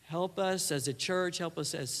 help us as a church, help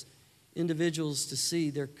us as individuals to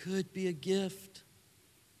see there could be a gift.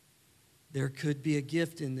 There could be a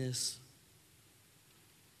gift in this.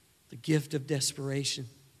 The gift of desperation.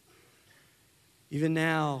 Even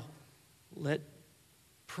now, let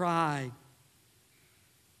pride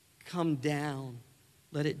come down.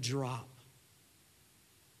 Let it drop.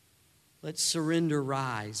 Let surrender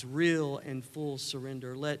rise, real and full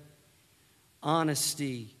surrender. Let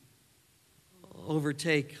honesty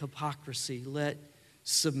overtake hypocrisy. Let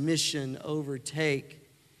submission overtake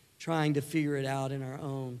trying to figure it out in our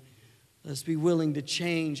own. Let's be willing to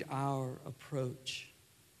change our approach.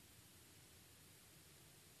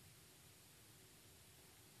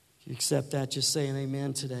 If you accept that, just say an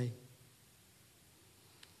amen today.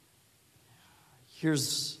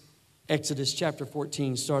 Here's Exodus chapter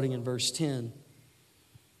 14, starting in verse 10.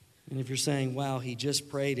 And if you're saying, wow, he just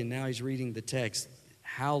prayed and now he's reading the text,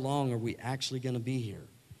 how long are we actually going to be here?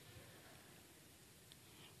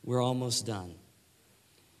 We're almost done.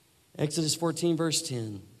 Exodus 14, verse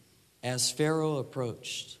 10. As Pharaoh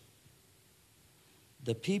approached,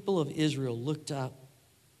 the people of Israel looked up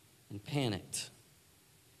and panicked.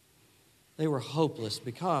 They were hopeless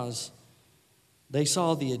because they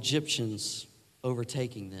saw the Egyptians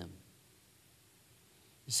overtaking them.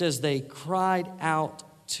 It says they cried out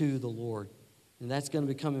to the Lord. And that's going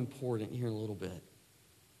to become important here in a little bit.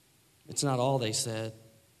 It's not all they said.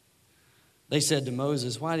 They said to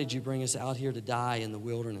Moses, "Why did you bring us out here to die in the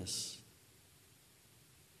wilderness?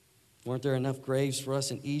 Weren't there enough graves for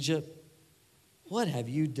us in Egypt? What have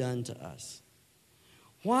you done to us?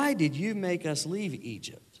 Why did you make us leave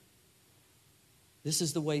Egypt?" This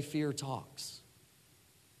is the way fear talks.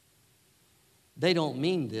 They don't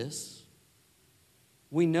mean this.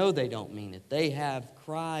 We know they don't mean it. They have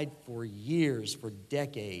cried for years, for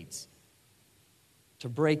decades, to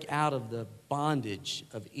break out of the bondage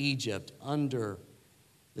of Egypt under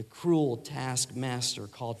the cruel taskmaster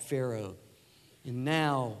called Pharaoh. And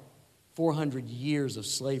now, 400 years of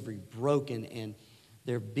slavery broken, and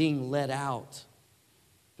they're being let out.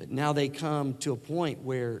 But now they come to a point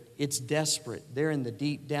where it's desperate. They're in the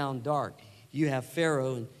deep down dark. You have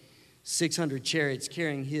Pharaoh and 600 chariots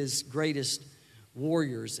carrying his greatest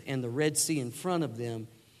warriors and the Red Sea in front of them.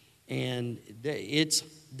 And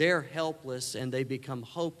they're helpless, and they become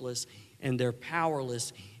hopeless, and they're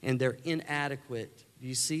powerless, and they're inadequate. Do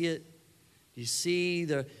you see it? Do you see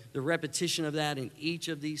the repetition of that in each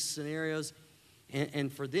of these scenarios?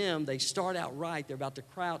 And for them, they start out right. They're about to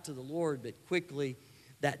cry out to the Lord, but quickly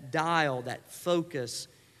that dial, that focus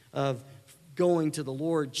of going to the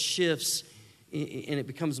Lord shifts, and it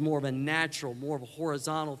becomes more of a natural, more of a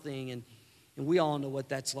horizontal thing. And we all know what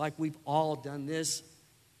that's like. We've all done this.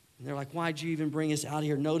 And they're like, "Why'd you even bring us out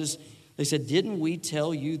here?" Notice they said, "Didn't we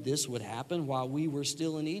tell you this would happen while we were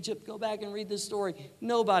still in Egypt?" Go back and read this story.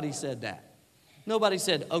 Nobody said that. Nobody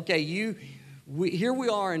said, "Okay, here we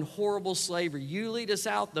are in horrible slavery. You lead us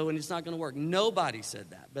out, though, and it's not going to work." Nobody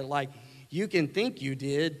said that. But like, you can think you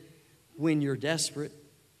did when you're desperate,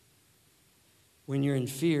 when you're in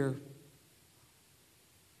fear.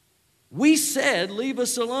 "We said, leave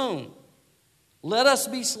us alone. Let us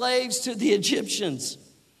be slaves to the Egyptians.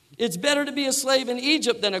 It's better to be a slave in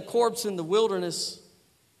Egypt than a corpse in the wilderness."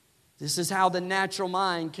 This is how the natural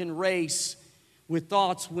mind can race with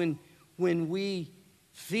thoughts when we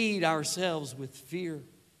feed ourselves with fear.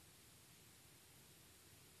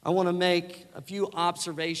 I want to make a few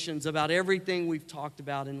observations about everything we've talked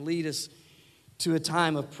about and lead us to a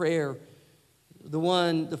time of prayer.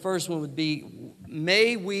 The first one would be,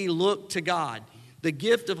 may we look to God. The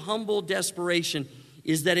gift of humble desperation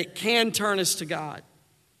is that it can turn us to God.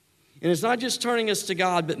 And it's not just turning us to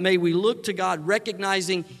God, but may we look to God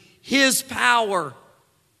recognizing His power.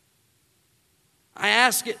 I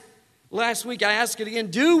asked it last week, I asked it again.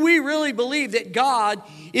 Do we really believe that God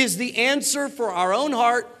is the answer for our own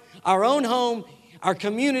heart, our own home, our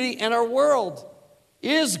community, and our world?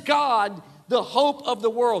 Is God the hope of the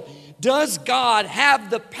world? Does God have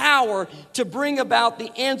the power to bring about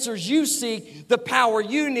the answers you seek, the power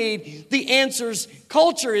you need, the answers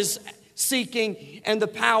culture is seeking, and the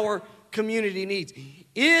power community needs?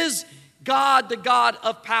 Is God the God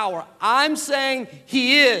of power? I'm saying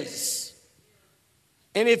He is.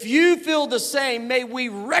 And if you feel the same, may we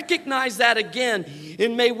recognize that again,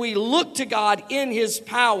 and may we look to God in His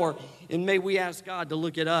power, and may we ask God to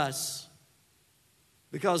look at us.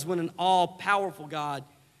 Because when an all-powerful God,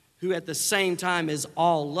 who at the same time is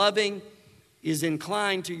all-loving, is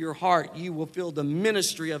inclined to your heart, you will feel the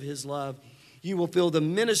ministry of His love. You will feel the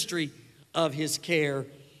ministry of His care.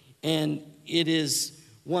 And it is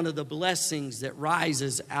one of the blessings that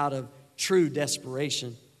rises out of true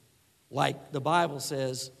desperation. Like the Bible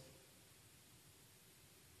says,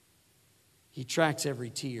 He tracks every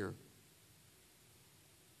tear.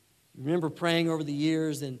 Remember praying over the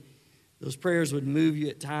years, and those prayers would move you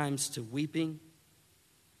at times to weeping?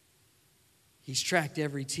 He's tracked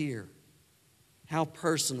every tear. How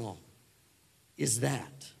personal is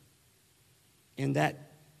that? And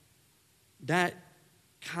that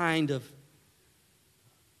kind of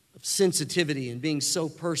sensitivity and being so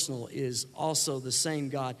personal is also the same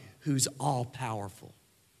God who's all-powerful.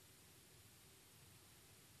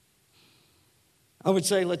 I would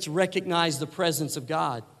say let's recognize the presence of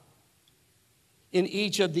God. In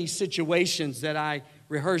each of these situations that I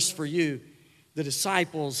rehearsed for you, the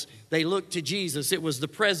disciples, they looked to Jesus. It was the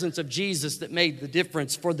presence of Jesus that made the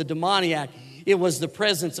difference. For the demoniac, it was the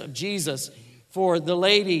presence of Jesus. For the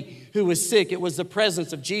lady who was sick, it was the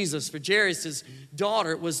presence of Jesus. For Jairus'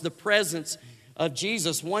 daughter, it was the presence of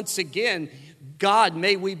Jesus. Once again, God,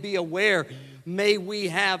 may we be aware, may we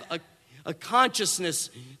have a consciousness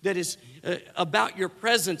that is about your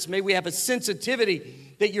presence. May we have a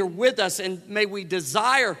sensitivity that you're with us, and may we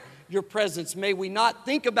desire your presence. May we not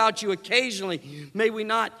think about you occasionally. May we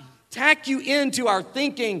not tack you into our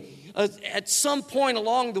thinking at some point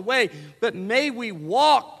along the way, but may we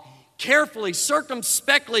walk carefully,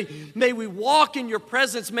 circumspectly. May we walk in your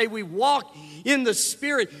presence. May we walk in the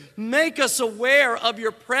Spirit. Make us aware of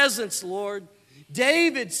your presence, Lord.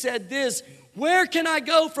 David said this, "Where can I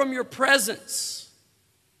go from your presence?"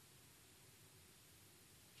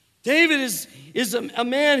 David is a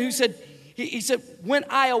man who said, he said, when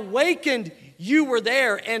I awakened, you were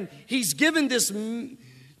there. And he's given this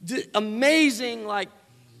amazing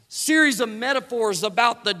series of metaphors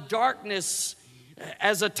about the darkness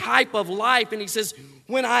as a type of life. And he says,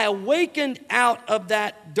 when I awakened out of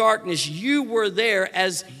that darkness, you were there.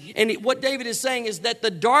 What David is saying is that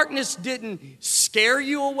the darkness didn't scare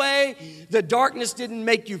you away. The darkness didn't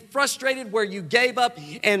make you frustrated where you gave up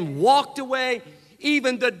and walked away.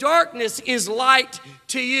 Even the darkness is light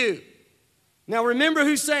to you. Now remember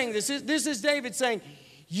who's saying this. This is David saying,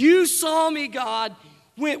 you saw me, God,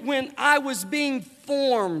 when I was being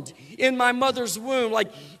formed in my mother's womb,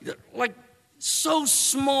 like so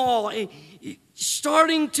small,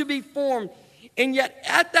 starting to be formed. And yet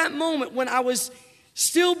at that moment when I was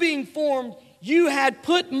still being formed, you had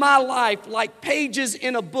put my life like pages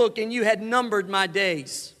in a book, and you had numbered my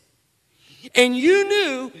days. And you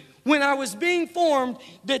knew when I was being formed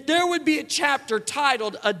that there would be a chapter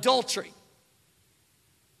titled adultery.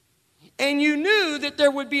 And you knew that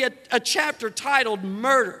there would be a chapter titled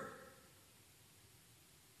murder.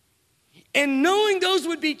 And knowing those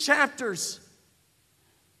would be chapters,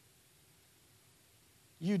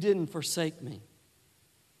 you didn't forsake me.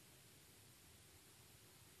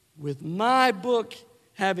 With my book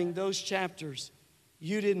having those chapters,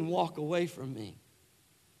 you didn't walk away from me.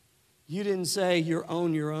 You didn't say, you're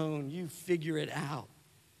on your own, you figure it out.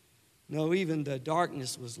 No, even the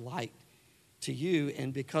darkness was light to you,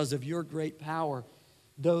 and because of your great power,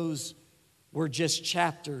 those were just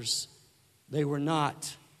chapters. They were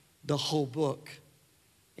not the whole book.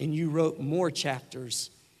 And you wrote more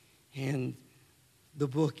chapters, and the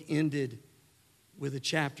book ended with a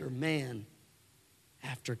chapter, man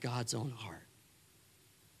after God's own heart.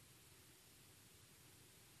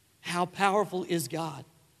 How powerful is God?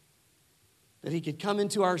 That He could come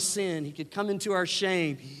into our sin, He could come into our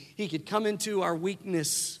shame, He could come into our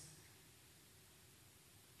weakness.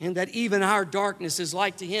 And that even our darkness is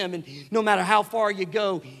light to Him. And no matter how far you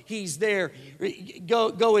go, He's there.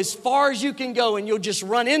 Go as far as you can go and you'll just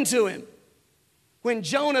run into Him. When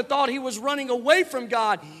Jonah thought he was running away from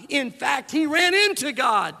God, in fact, he ran into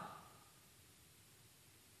God.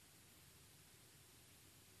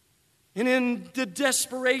 And in the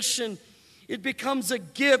desperation, it becomes a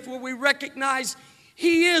gift where we recognize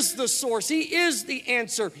He is the source. He is the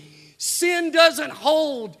answer. Sin doesn't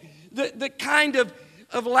hold the kind of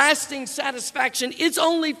of lasting satisfaction. It's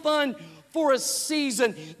only fun for a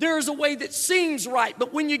season. There is a way that seems right,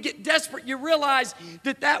 but when you get desperate, you realize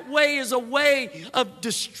that that way is a way of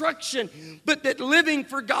destruction, but that living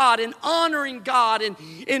for God and honoring God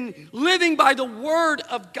and living by the word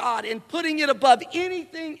of God and putting it above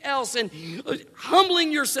anything else and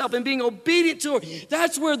humbling yourself and being obedient to it,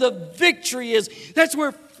 that's where the victory is. That's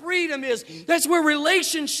where freedom is. That's where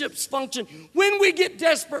relationships function. When we get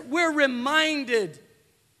desperate, we're reminded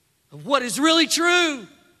of what is really true.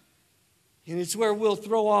 And it's where we'll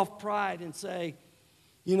throw off pride and say,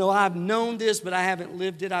 you know, I've known this, but I haven't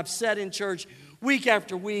lived it. I've sat in church week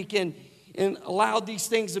after week and allowed these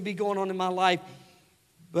things to be going on in my life,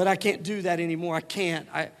 but I can't do that anymore. I can't.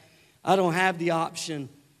 I don't have the option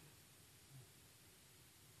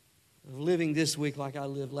of living this week like I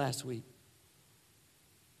lived last week.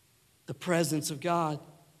 The presence of God.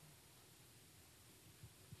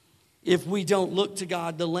 If we don't look to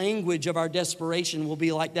God, the language of our desperation will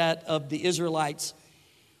be like that of the Israelites.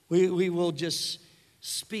 We will just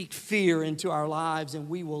speak fear into our lives, and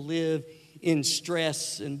we will live in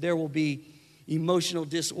stress, and there will be emotional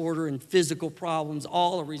disorder and physical problems,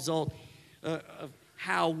 all a result of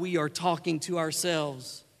how we are talking to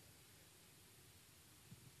ourselves.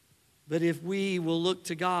 But if we will look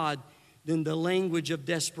to God, then the language of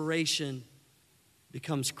desperation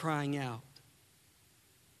becomes crying out.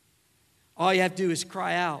 All you have to do is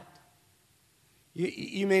cry out.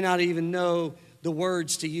 You may not even know the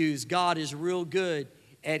words to use. God is real good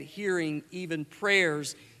at hearing even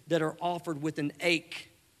prayers that are offered with an ache.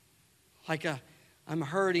 Like I'm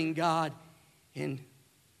hurting, God, and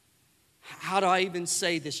how do I even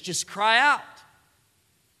say this? Just cry out.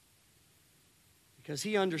 Because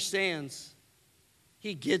He understands.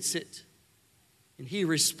 He gets it. And He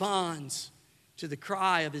responds to the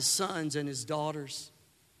cry of His sons and His daughters.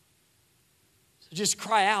 Just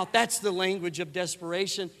cry out. That's the language of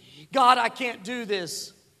desperation. God, I can't do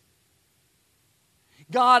this.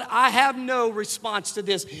 God, I have no response to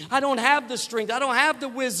this. I don't have the strength. I don't have the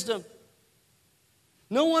wisdom.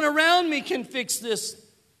 No one around me can fix this.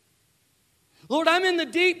 Lord, I'm in the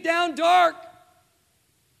deep down dark.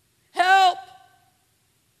 Help.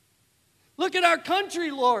 Look at our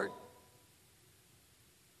country, Lord.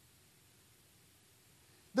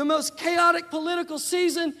 The most chaotic political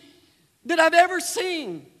season that I've ever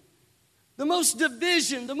seen. The most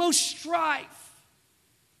division, the most strife,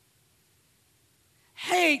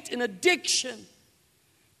 hate and addiction,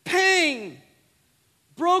 pain,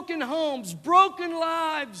 broken homes, broken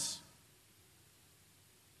lives.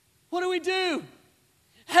 What do?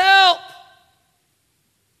 Help!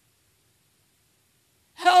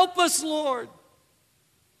 Help us, Lord.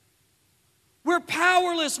 We're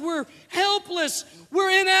powerless, we're helpless,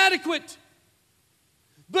 we're inadequate.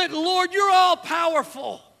 But Lord, you're all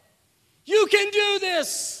powerful. You can do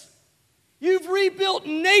this. You've rebuilt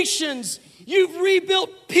nations. You've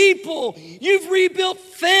rebuilt people. You've rebuilt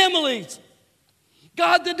families.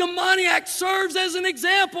 God, the demoniac serves as an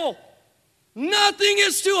example. Nothing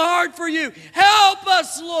is too hard for you. Help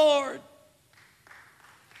us, Lord.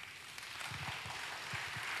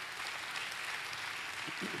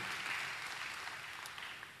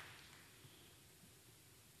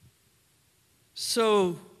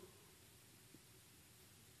 So,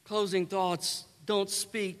 closing thoughts, don't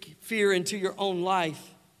speak fear into your own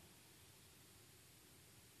life.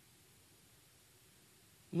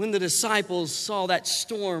 When the disciples saw that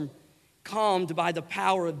storm calmed by the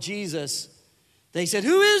power of Jesus, they said,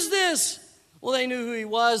 "Who is this?" Well, they knew who He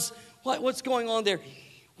was. What's going on there?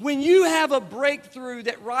 When you have a breakthrough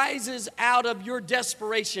that rises out of your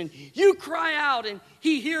desperation, you cry out and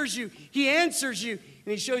He hears you, He answers you,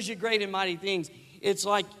 and He shows you great and mighty things. It's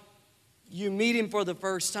like you meet Him for the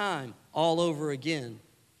first time all over again.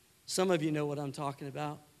 Some of you know what I'm talking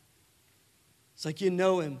about. It's like you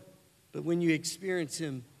know Him, but when you experience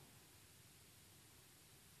Him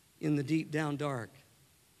in the deep down dark,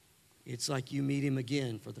 it's like you meet Him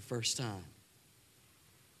again for the first time.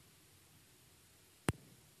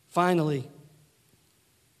 Finally,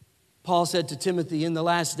 Paul said to Timothy, in the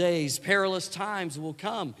last days, perilous times will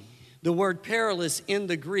come. The word perilous in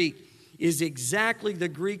the Greek is exactly the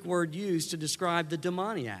Greek word used to describe the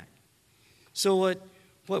demoniac. So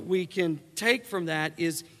what we can take from that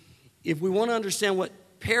is, if we want to understand what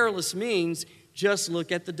perilous means, just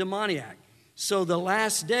look at the demoniac. So the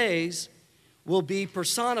last days will be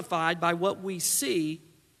personified by what we see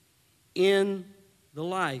in the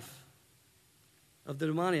life of the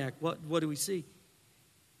demoniac. What do we see?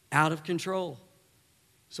 Out of control.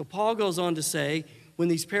 So Paul goes on to say, when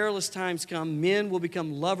these perilous times come, men will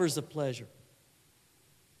become lovers of pleasure,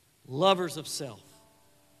 lovers of self,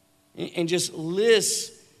 and just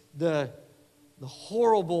lists the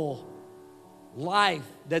horrible life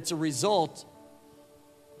that's a result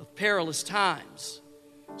of perilous times.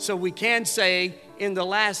 So we can say in the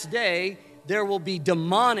last day, there will be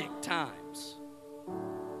demonic times.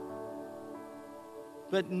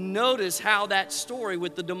 But notice how that story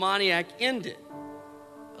with the demoniac ended.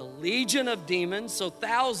 A legion of demons, so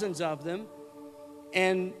thousands of them,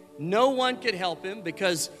 and no one could help him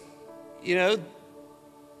because,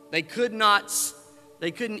 they couldn't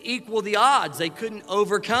equal the odds. They couldn't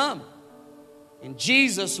overcome. And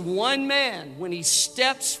Jesus, one man, when he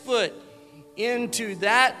steps foot into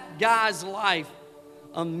that guy's life,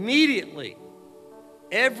 immediately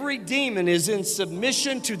every demon is in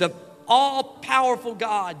submission to the all-powerful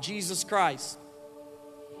God, Jesus Christ.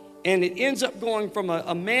 And it ends up going from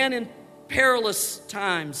a man in perilous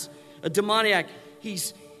times, a demoniac,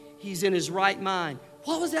 he's in his right mind.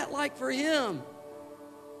 What was that like for him?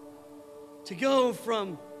 To go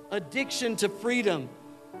from addiction to freedom,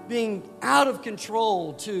 being out of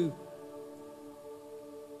control to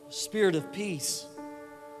a spirit of peace.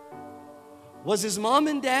 Was his mom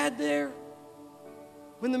and dad there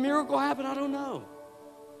when the miracle happened? I don't know.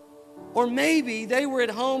 Or maybe they were at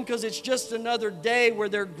home because it's just another day where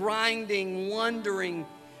they're grinding, wondering,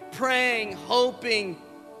 praying, hoping,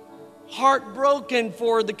 heartbroken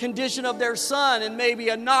for the condition of their son. And maybe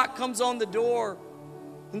a knock comes on the door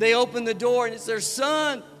and they open the door and it's their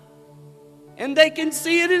son. And they can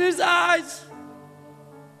see it in his eyes.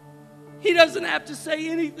 He doesn't have to say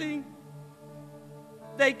anything.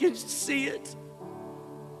 They can see it.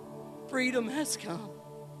 Freedom has come.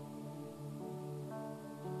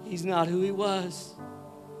 He's not who he was.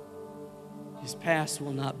 His past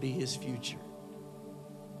will not be his future.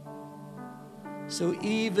 So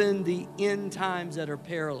even the end times that are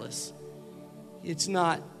perilous, it's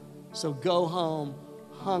not, so go home,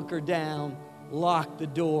 hunker down, lock the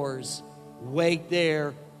doors, wait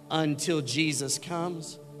there until Jesus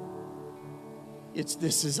comes.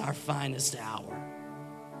 This is our finest hour.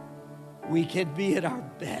 We can be at our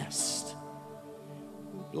best.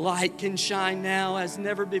 Light can shine now as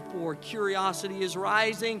never before. Curiosity is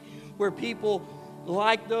rising where people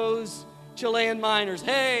like those Chilean miners,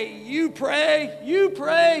 hey, you pray.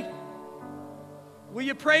 Will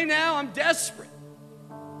you pray now? I'm desperate.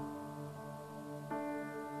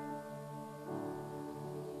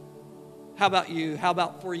 How about you? How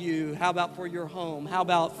about for you? How about for your home? How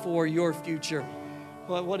about for your future?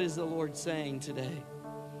 What is the Lord saying today?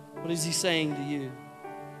 What is he saying to you?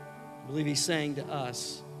 I believe he's saying to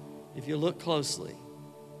us, if you look closely,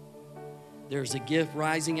 there's a gift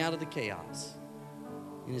rising out of the chaos,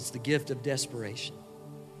 and it's the gift of desperation.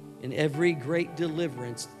 And every great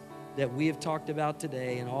deliverance that we have talked about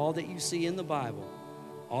today and all that you see in the Bible,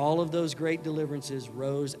 all of those great deliverances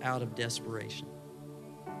rose out of desperation.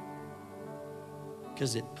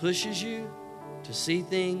 Because it pushes you to see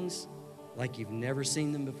things like you've never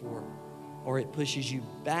seen them before, or it pushes you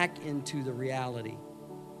back into the reality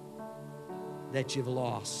that you've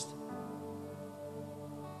lost.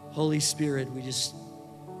 Holy Spirit, we just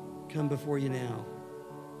come before you now.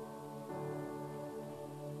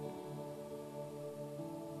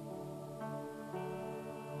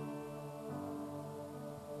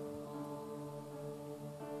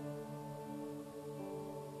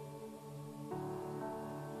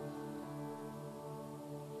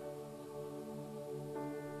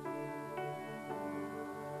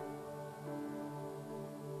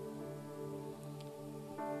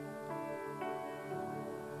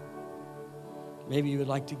 Maybe you would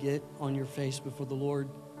like to get on your face before the Lord.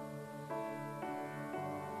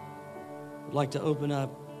 I'd like to open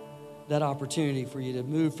up that opportunity for you to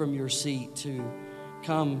move from your seat to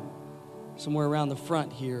come somewhere around the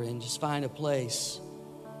front here and just find a place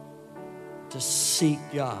to seek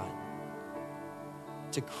God,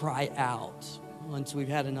 to cry out. Once we've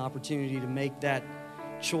had an opportunity to make that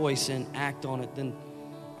choice and act on it, then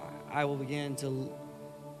I will begin to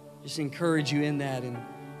just encourage you in that and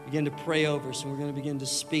begin to pray over. So we're going to begin to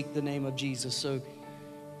speak the name of Jesus. So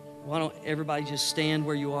why don't everybody just stand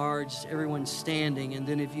where you are, just everyone standing. And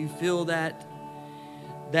then if you feel that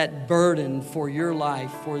burden for your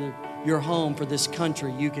life, for your home, for this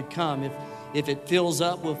country, you could come. If it fills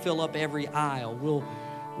up, we'll fill up every aisle.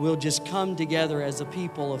 We'll just come together as a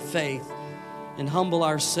people of faith and humble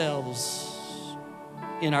ourselves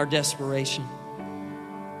in our desperation.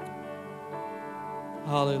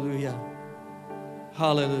 Hallelujah.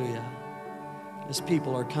 Hallelujah. As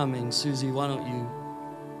people are coming, Susie, why don't you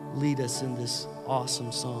lead us in this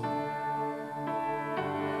awesome song?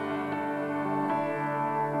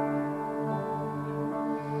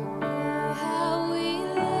 How we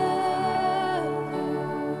love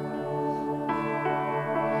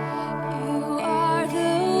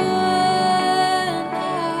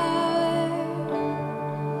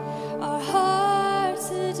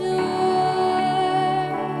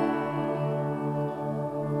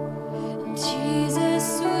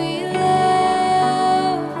Jesus, we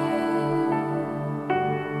love you.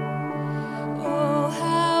 Oh,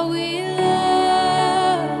 how we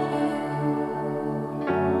love you.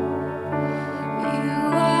 You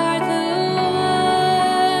are the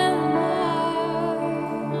one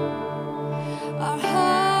our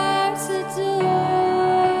hearts adore.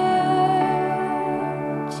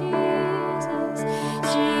 Jesus,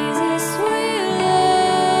 Jesus, we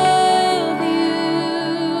love you.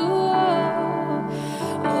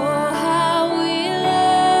 Oh, how we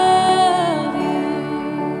love you.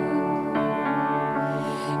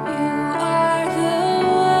 You are the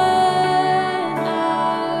one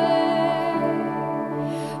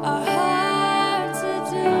our hearts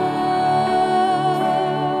adore.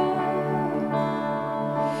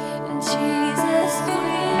 And Jesus, we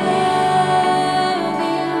love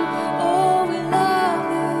you. Oh, we love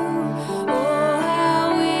you. Oh, how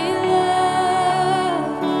we love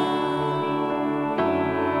you.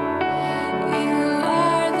 You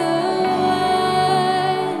are the one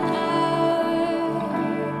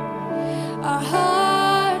our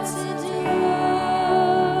hearts adore.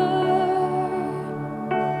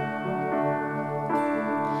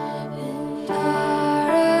 And our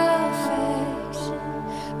affection,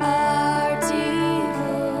 our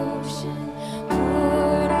devotion,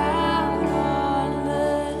 poured out on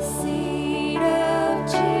the seat of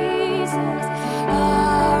Jesus.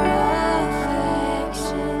 Our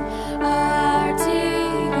affection, our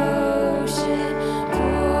devotion,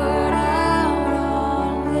 poured out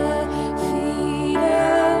on the feet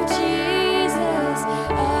of Jesus.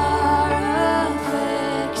 Our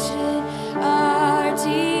affection, our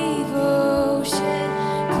devotion,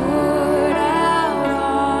 poured out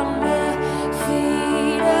on the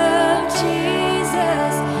feet of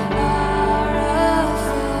Jesus. Our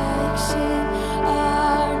affection,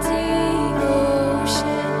 our devotion,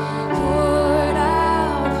 poured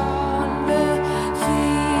out on the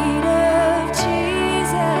feet of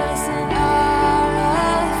Jesus. And our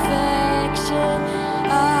affection,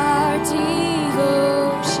 our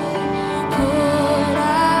devotion, poured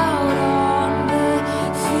out on the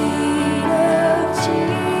feet of Jesus.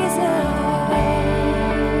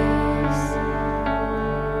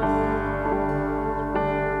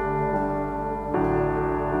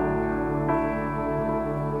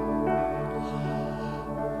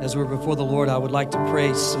 As we're before the Lord, I would like to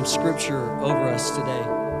pray some scripture over us today. I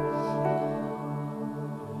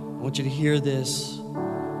want you to hear this.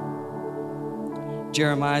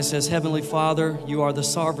 Jeremiah says, Heavenly Father, you are the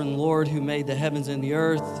sovereign Lord who made the heavens and the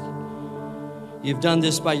earth. You've done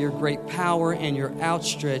this by your great power and your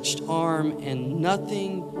outstretched arm, and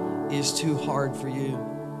nothing is too hard for you.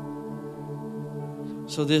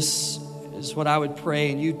 So this is what I would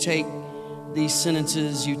pray, and you take these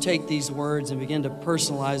sentences, you take these words and begin to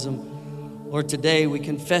personalize them. Lord, today we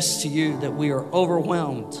confess to you that we are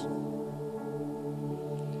overwhelmed,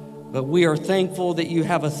 but we are thankful that you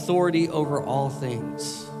have authority over all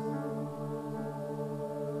things.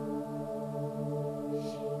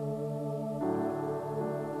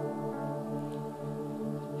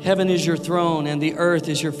 Heaven is your throne and the earth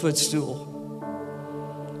is your footstool.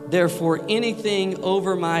 Therefore, anything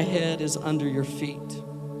over my head is under your feet.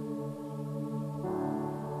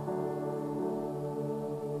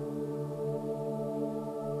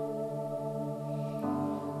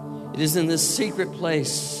 It is in this secret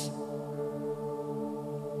place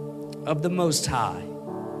of the Most High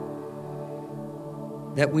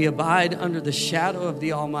that we abide under the shadow of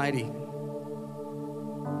the Almighty.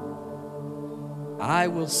 I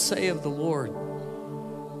will say of the Lord,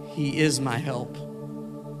 He is my help.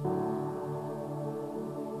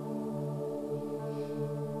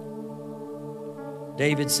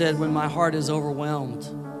 David said, when my heart is overwhelmed,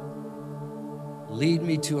 lead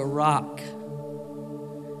me to a rock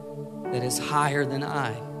that is higher than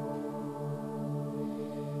I.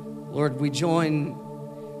 Lord, we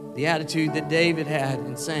join the attitude that David had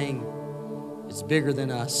in saying, it's bigger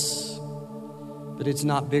than us, but it's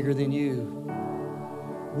not bigger than you.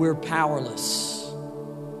 We're powerless,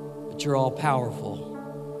 but you're all powerful.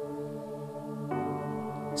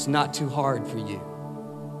 It's not too hard for you.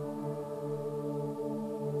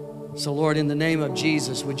 So, Lord, in the name of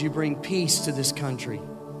Jesus, would you bring peace to this country?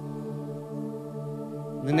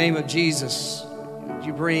 In the name of Jesus, would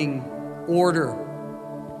you bring order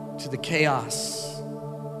to the chaos?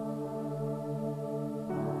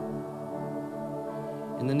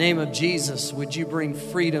 In the name of Jesus, would you bring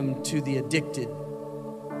freedom to the addicted?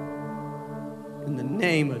 In the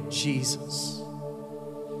name of Jesus.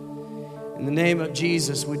 In the name of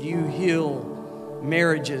Jesus, would you heal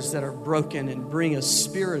marriages that are broken and bring a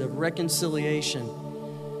spirit of reconciliation?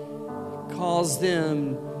 cause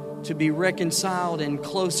them to be reconciled and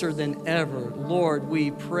closer than ever. Lord, we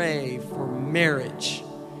pray for marriage,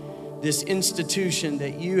 this institution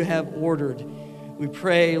that you have ordered. We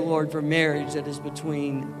pray, Lord, for marriage that is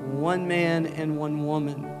between one man and one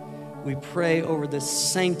woman. We pray over the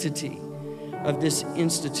sanctity of this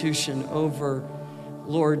institution, over,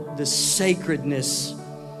 Lord, the sacredness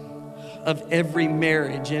of every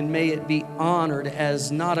marriage, and may it be honored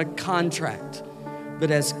as not a contract, but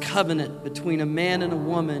as covenant between a man and a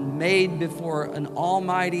woman made before an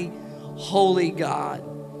almighty, holy God.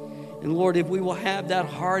 And Lord, if we will have that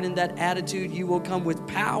heart and that attitude, you will come with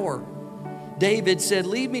power. David said,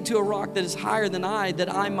 lead me to a rock that is higher than I,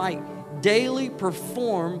 that I might daily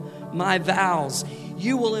perform my vows.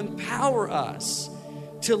 You will empower us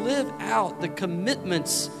to live out the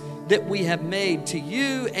commitments that we have made to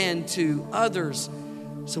you and to others.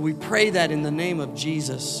 So we pray that in the name of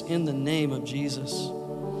Jesus, in the name of Jesus.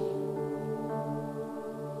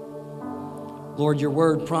 Lord, your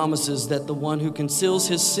word promises that the one who conceals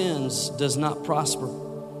his sins does not prosper,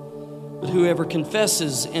 but whoever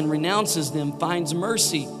confesses and renounces them finds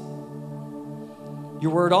mercy.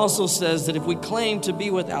 Your word also says that if we claim to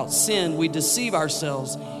be without sin, we deceive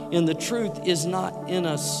ourselves and the truth is not in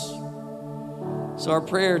us. So our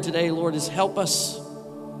prayer today, Lord, is help us.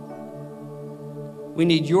 We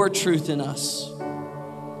need your truth in us.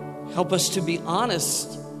 Help us to be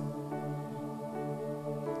honest,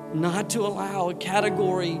 not to allow a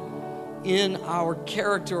category in our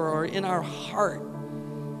character or in our heart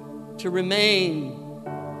to remain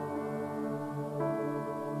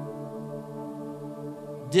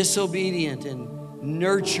disobedient and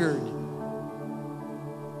nurtured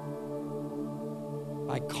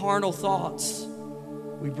by carnal thoughts.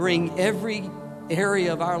 We bring every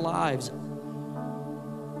area of our lives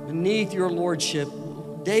beneath your lordship.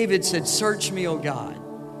 David said, search me, O God,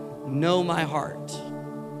 know my heart.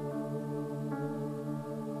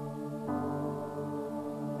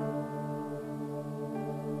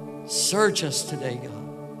 Search us today, God.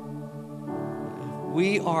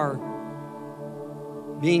 We are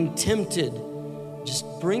being tempted. Just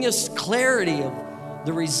bring us clarity of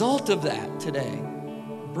the result of that today.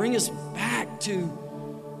 Bring us back to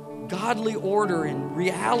godly order and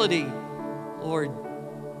reality, Lord.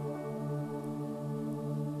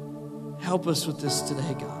 Help us with this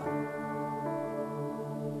today, God.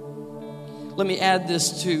 Let me add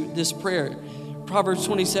this to this prayer. Proverbs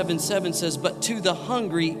 27:7 says, but to the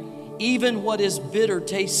hungry, even what is bitter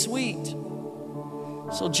tastes sweet.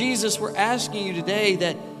 So Jesus, we're asking you today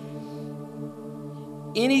that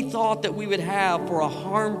any thought that we would have for a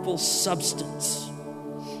harmful substance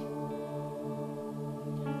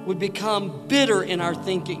would become bitter in our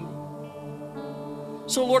thinking.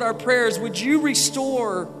 So Lord, our prayers, would you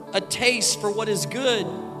restore a taste for what is good?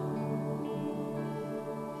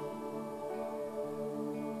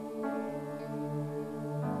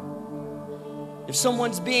 If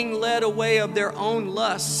someone's being led away of their own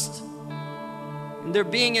lust and they're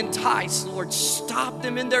being enticed, Lord, stop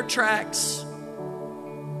them in their tracks.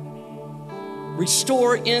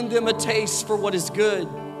 Restore in them a taste for what is good.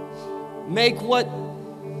 Make what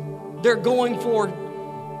they're going for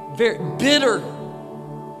very bitter.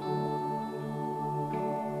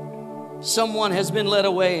 Someone has been led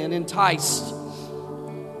away and enticed.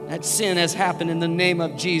 That sin has happened. In the name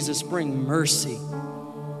of Jesus, bring mercy.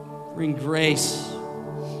 Bring grace,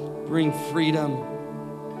 bring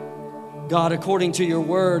freedom. God, according to your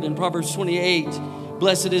word in Proverbs 28,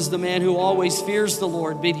 blessed is the man who always fears the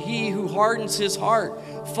Lord, but he who hardens his heart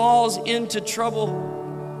falls into trouble.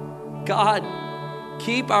 God,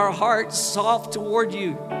 keep our hearts soft toward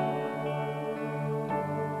you.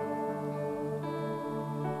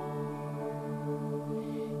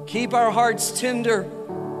 Keep our hearts tender.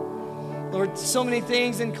 Lord, so many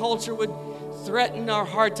things in culture would threaten our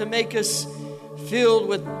heart to make us filled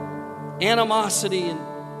with animosity and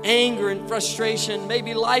anger and frustration.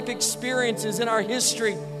 Maybe life experiences in our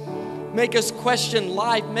history make us question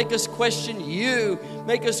life, make us question you,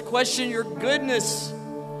 make us question your goodness,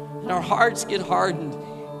 and our hearts get hardened.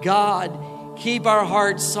 God, keep our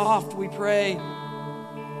hearts soft, we pray.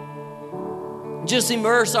 Just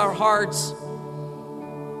immerse our hearts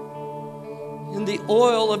in the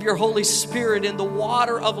oil of your Holy Spirit, in the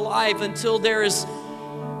water of life, until there's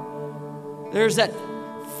that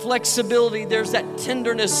flexibility, there's that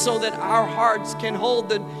tenderness, so that our hearts can hold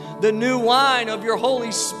the new wine of your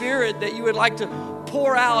Holy Spirit that you would like to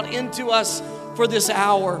pour out into us for this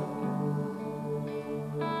hour.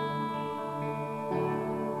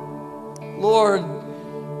 Lord,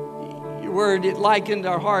 your word, it likened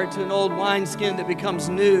our heart to an old wineskin that becomes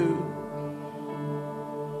new.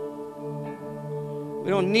 We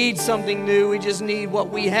don't need something new. We just need what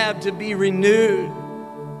we have to be renewed.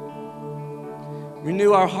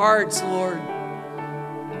 Renew our hearts, Lord.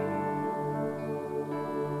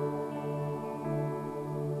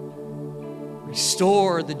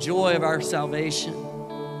 Restore the joy of our salvation.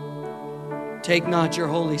 Take not your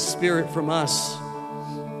Holy Spirit from us.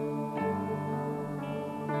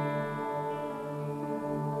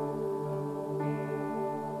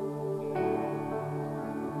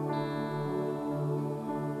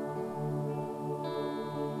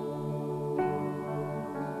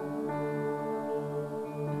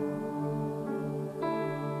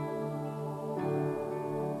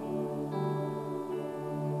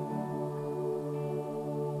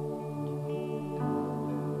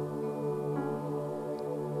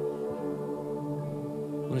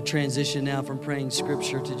 I want to transition now from praying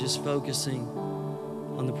scripture to just focusing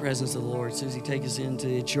on the presence of the Lord. Susie, take us into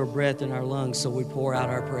it's your breath in our lungs, so we pour out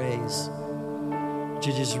our praise.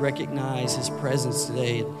 To just recognize His presence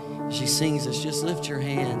today. As she sings us, just lift your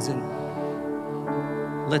hands and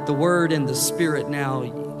let the Word and the Spirit now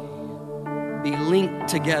be linked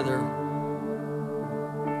together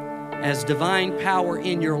as divine power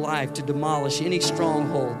in your life to demolish any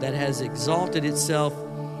stronghold that has exalted itself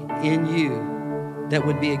in you that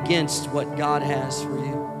would be against what God has for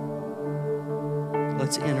you.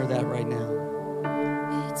 Let's enter that right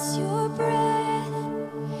now. It's your breath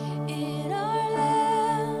in our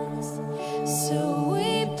lungs, so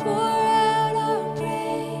we pour out our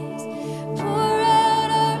praise, pour out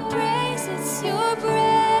our praise. It's your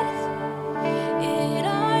breath in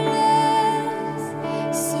our lungs,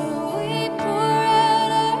 so we pour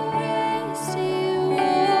out our praise to you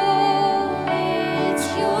only. It's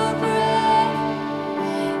your breath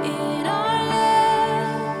in our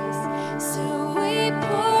lungs, so we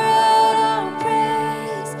pour out our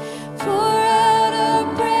praise, pour out our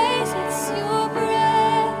praise. It's your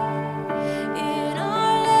breath in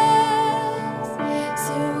our lungs,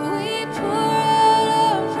 so we pour out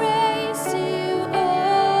our praise to you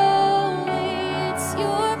only. It's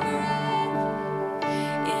your breath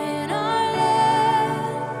in our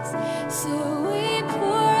lungs, so we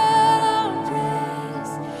pour out our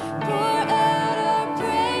praise, pour out our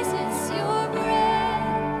praise. It's your breath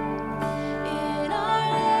in our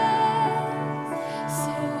lungs,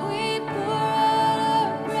 so we pour out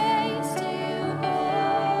our praise to you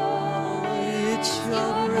only. It's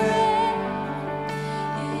your breath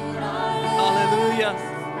in our lungs, Hallelujah.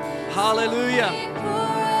 Hallelujah. we pour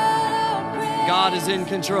out our praise, God is in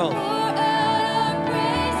control. pour out our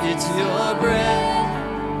praise. It's your breath.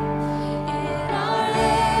 In our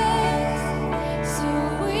lungs, so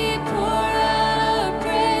we pour out our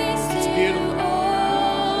praise to you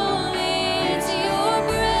only. It's your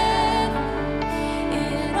breath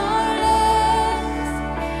in our lungs,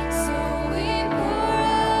 so we pour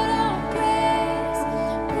out our praise,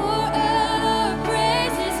 pour out our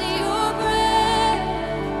praise. It's your breath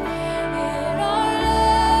in our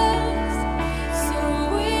lungs, so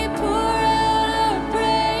we pour out our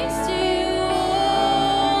praise to you only.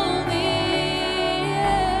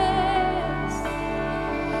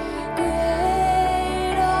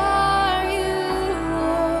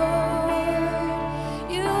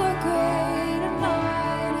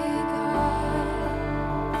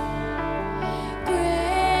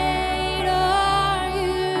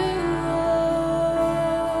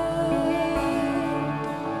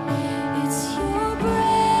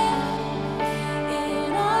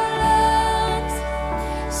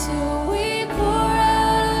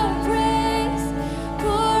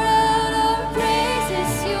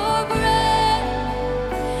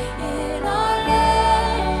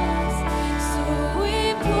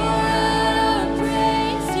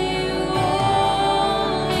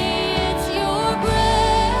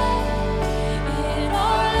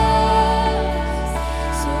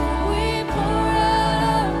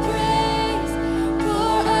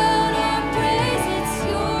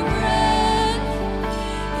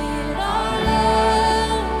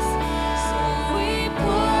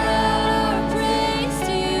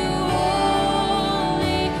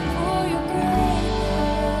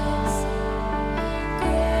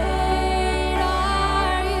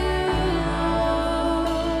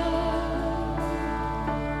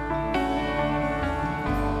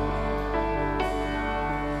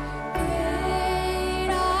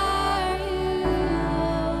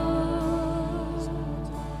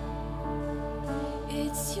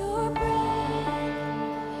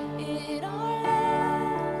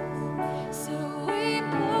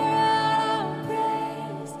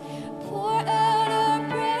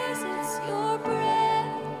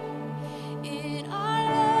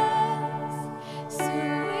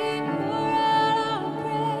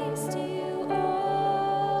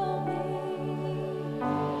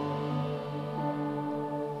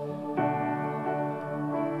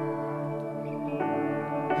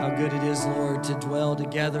 good it is, Lord, to dwell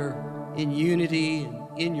together in unity and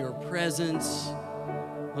in your presence.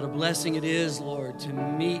 What a blessing it is, Lord, to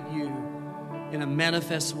meet you in a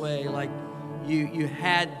manifest way, like you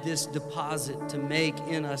had this deposit to make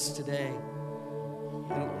in us today.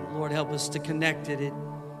 And Lord, help us to connect it.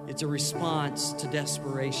 It's a response to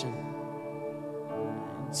desperation.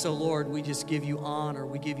 And so, Lord, we just give you honor.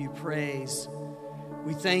 We give you praise.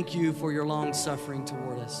 We thank you for your long suffering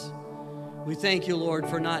toward us. We thank you, Lord,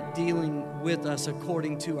 for not dealing with us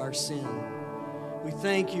according to our sin. We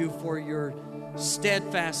thank you for your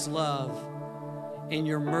steadfast love and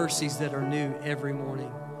your mercies that are new every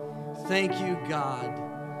morning. Thank you,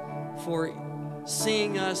 God, for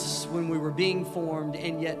seeing us when we were being formed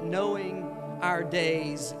and yet knowing our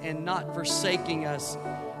days and not forsaking us,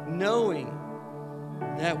 knowing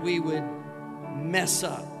that we would mess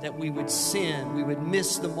up, that we would sin, we would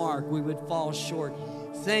miss the mark, we would fall short.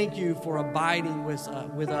 Thank you for abiding with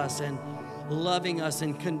us and loving us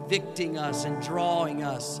and convicting us and drawing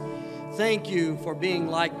us. Thank you for being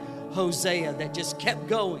like Hosea that just kept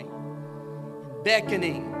going,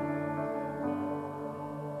 beckoning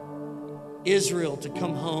Israel to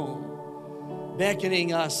come home,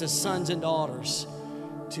 beckoning us as sons and daughters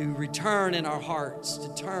to return in our hearts,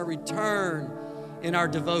 to return in our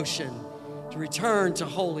devotion, to return to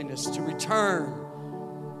holiness, to return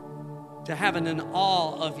to having an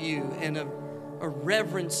awe of you and a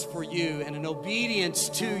reverence for you and an obedience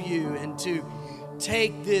to you, and to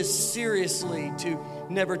take this seriously, to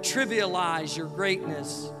never trivialize your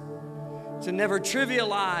greatness, to never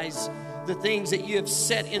trivialize the things that you have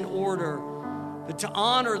set in order, but to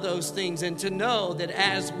honor those things and to know that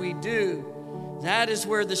as we do, that is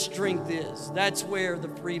where the strength is. That's where the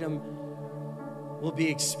freedom will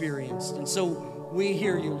be experienced. And so we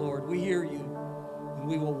hear you, Lord. We hear you. And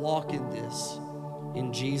we will walk in this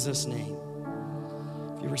in Jesus' name.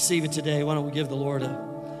 If you receive it today, why don't we give the Lord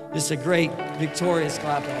just a great victorious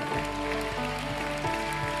clap offering.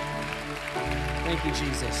 Thank you,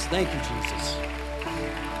 Jesus. Thank you, Jesus.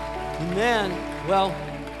 And then, well,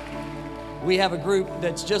 we have a group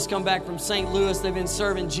that's just come back from St. Louis. They've been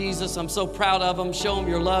serving Jesus. I'm so proud of them. Show them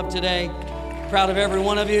your love today. Proud of every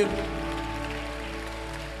one of you.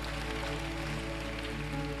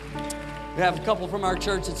 We have a couple from our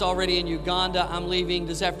church that's already in Uganda. I'm leaving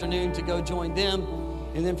this afternoon to go join them.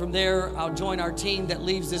 And then from there, I'll join our team that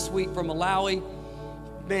leaves this week from Malawi.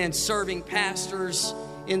 Man, serving pastors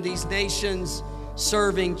in these nations,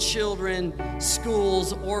 serving children,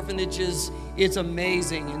 schools, orphanages. It's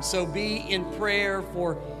amazing. And so be in prayer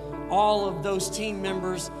for all of those team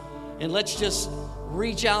members. And let's just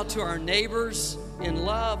reach out to our neighbors in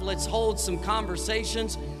love. Let's hold some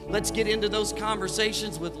conversations. Let's get into those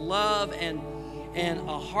conversations with love and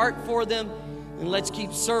a heart for them. And let's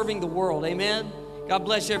keep serving the world. Amen. God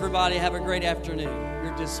bless you, everybody. Have a great afternoon.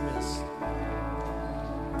 You're dismissed.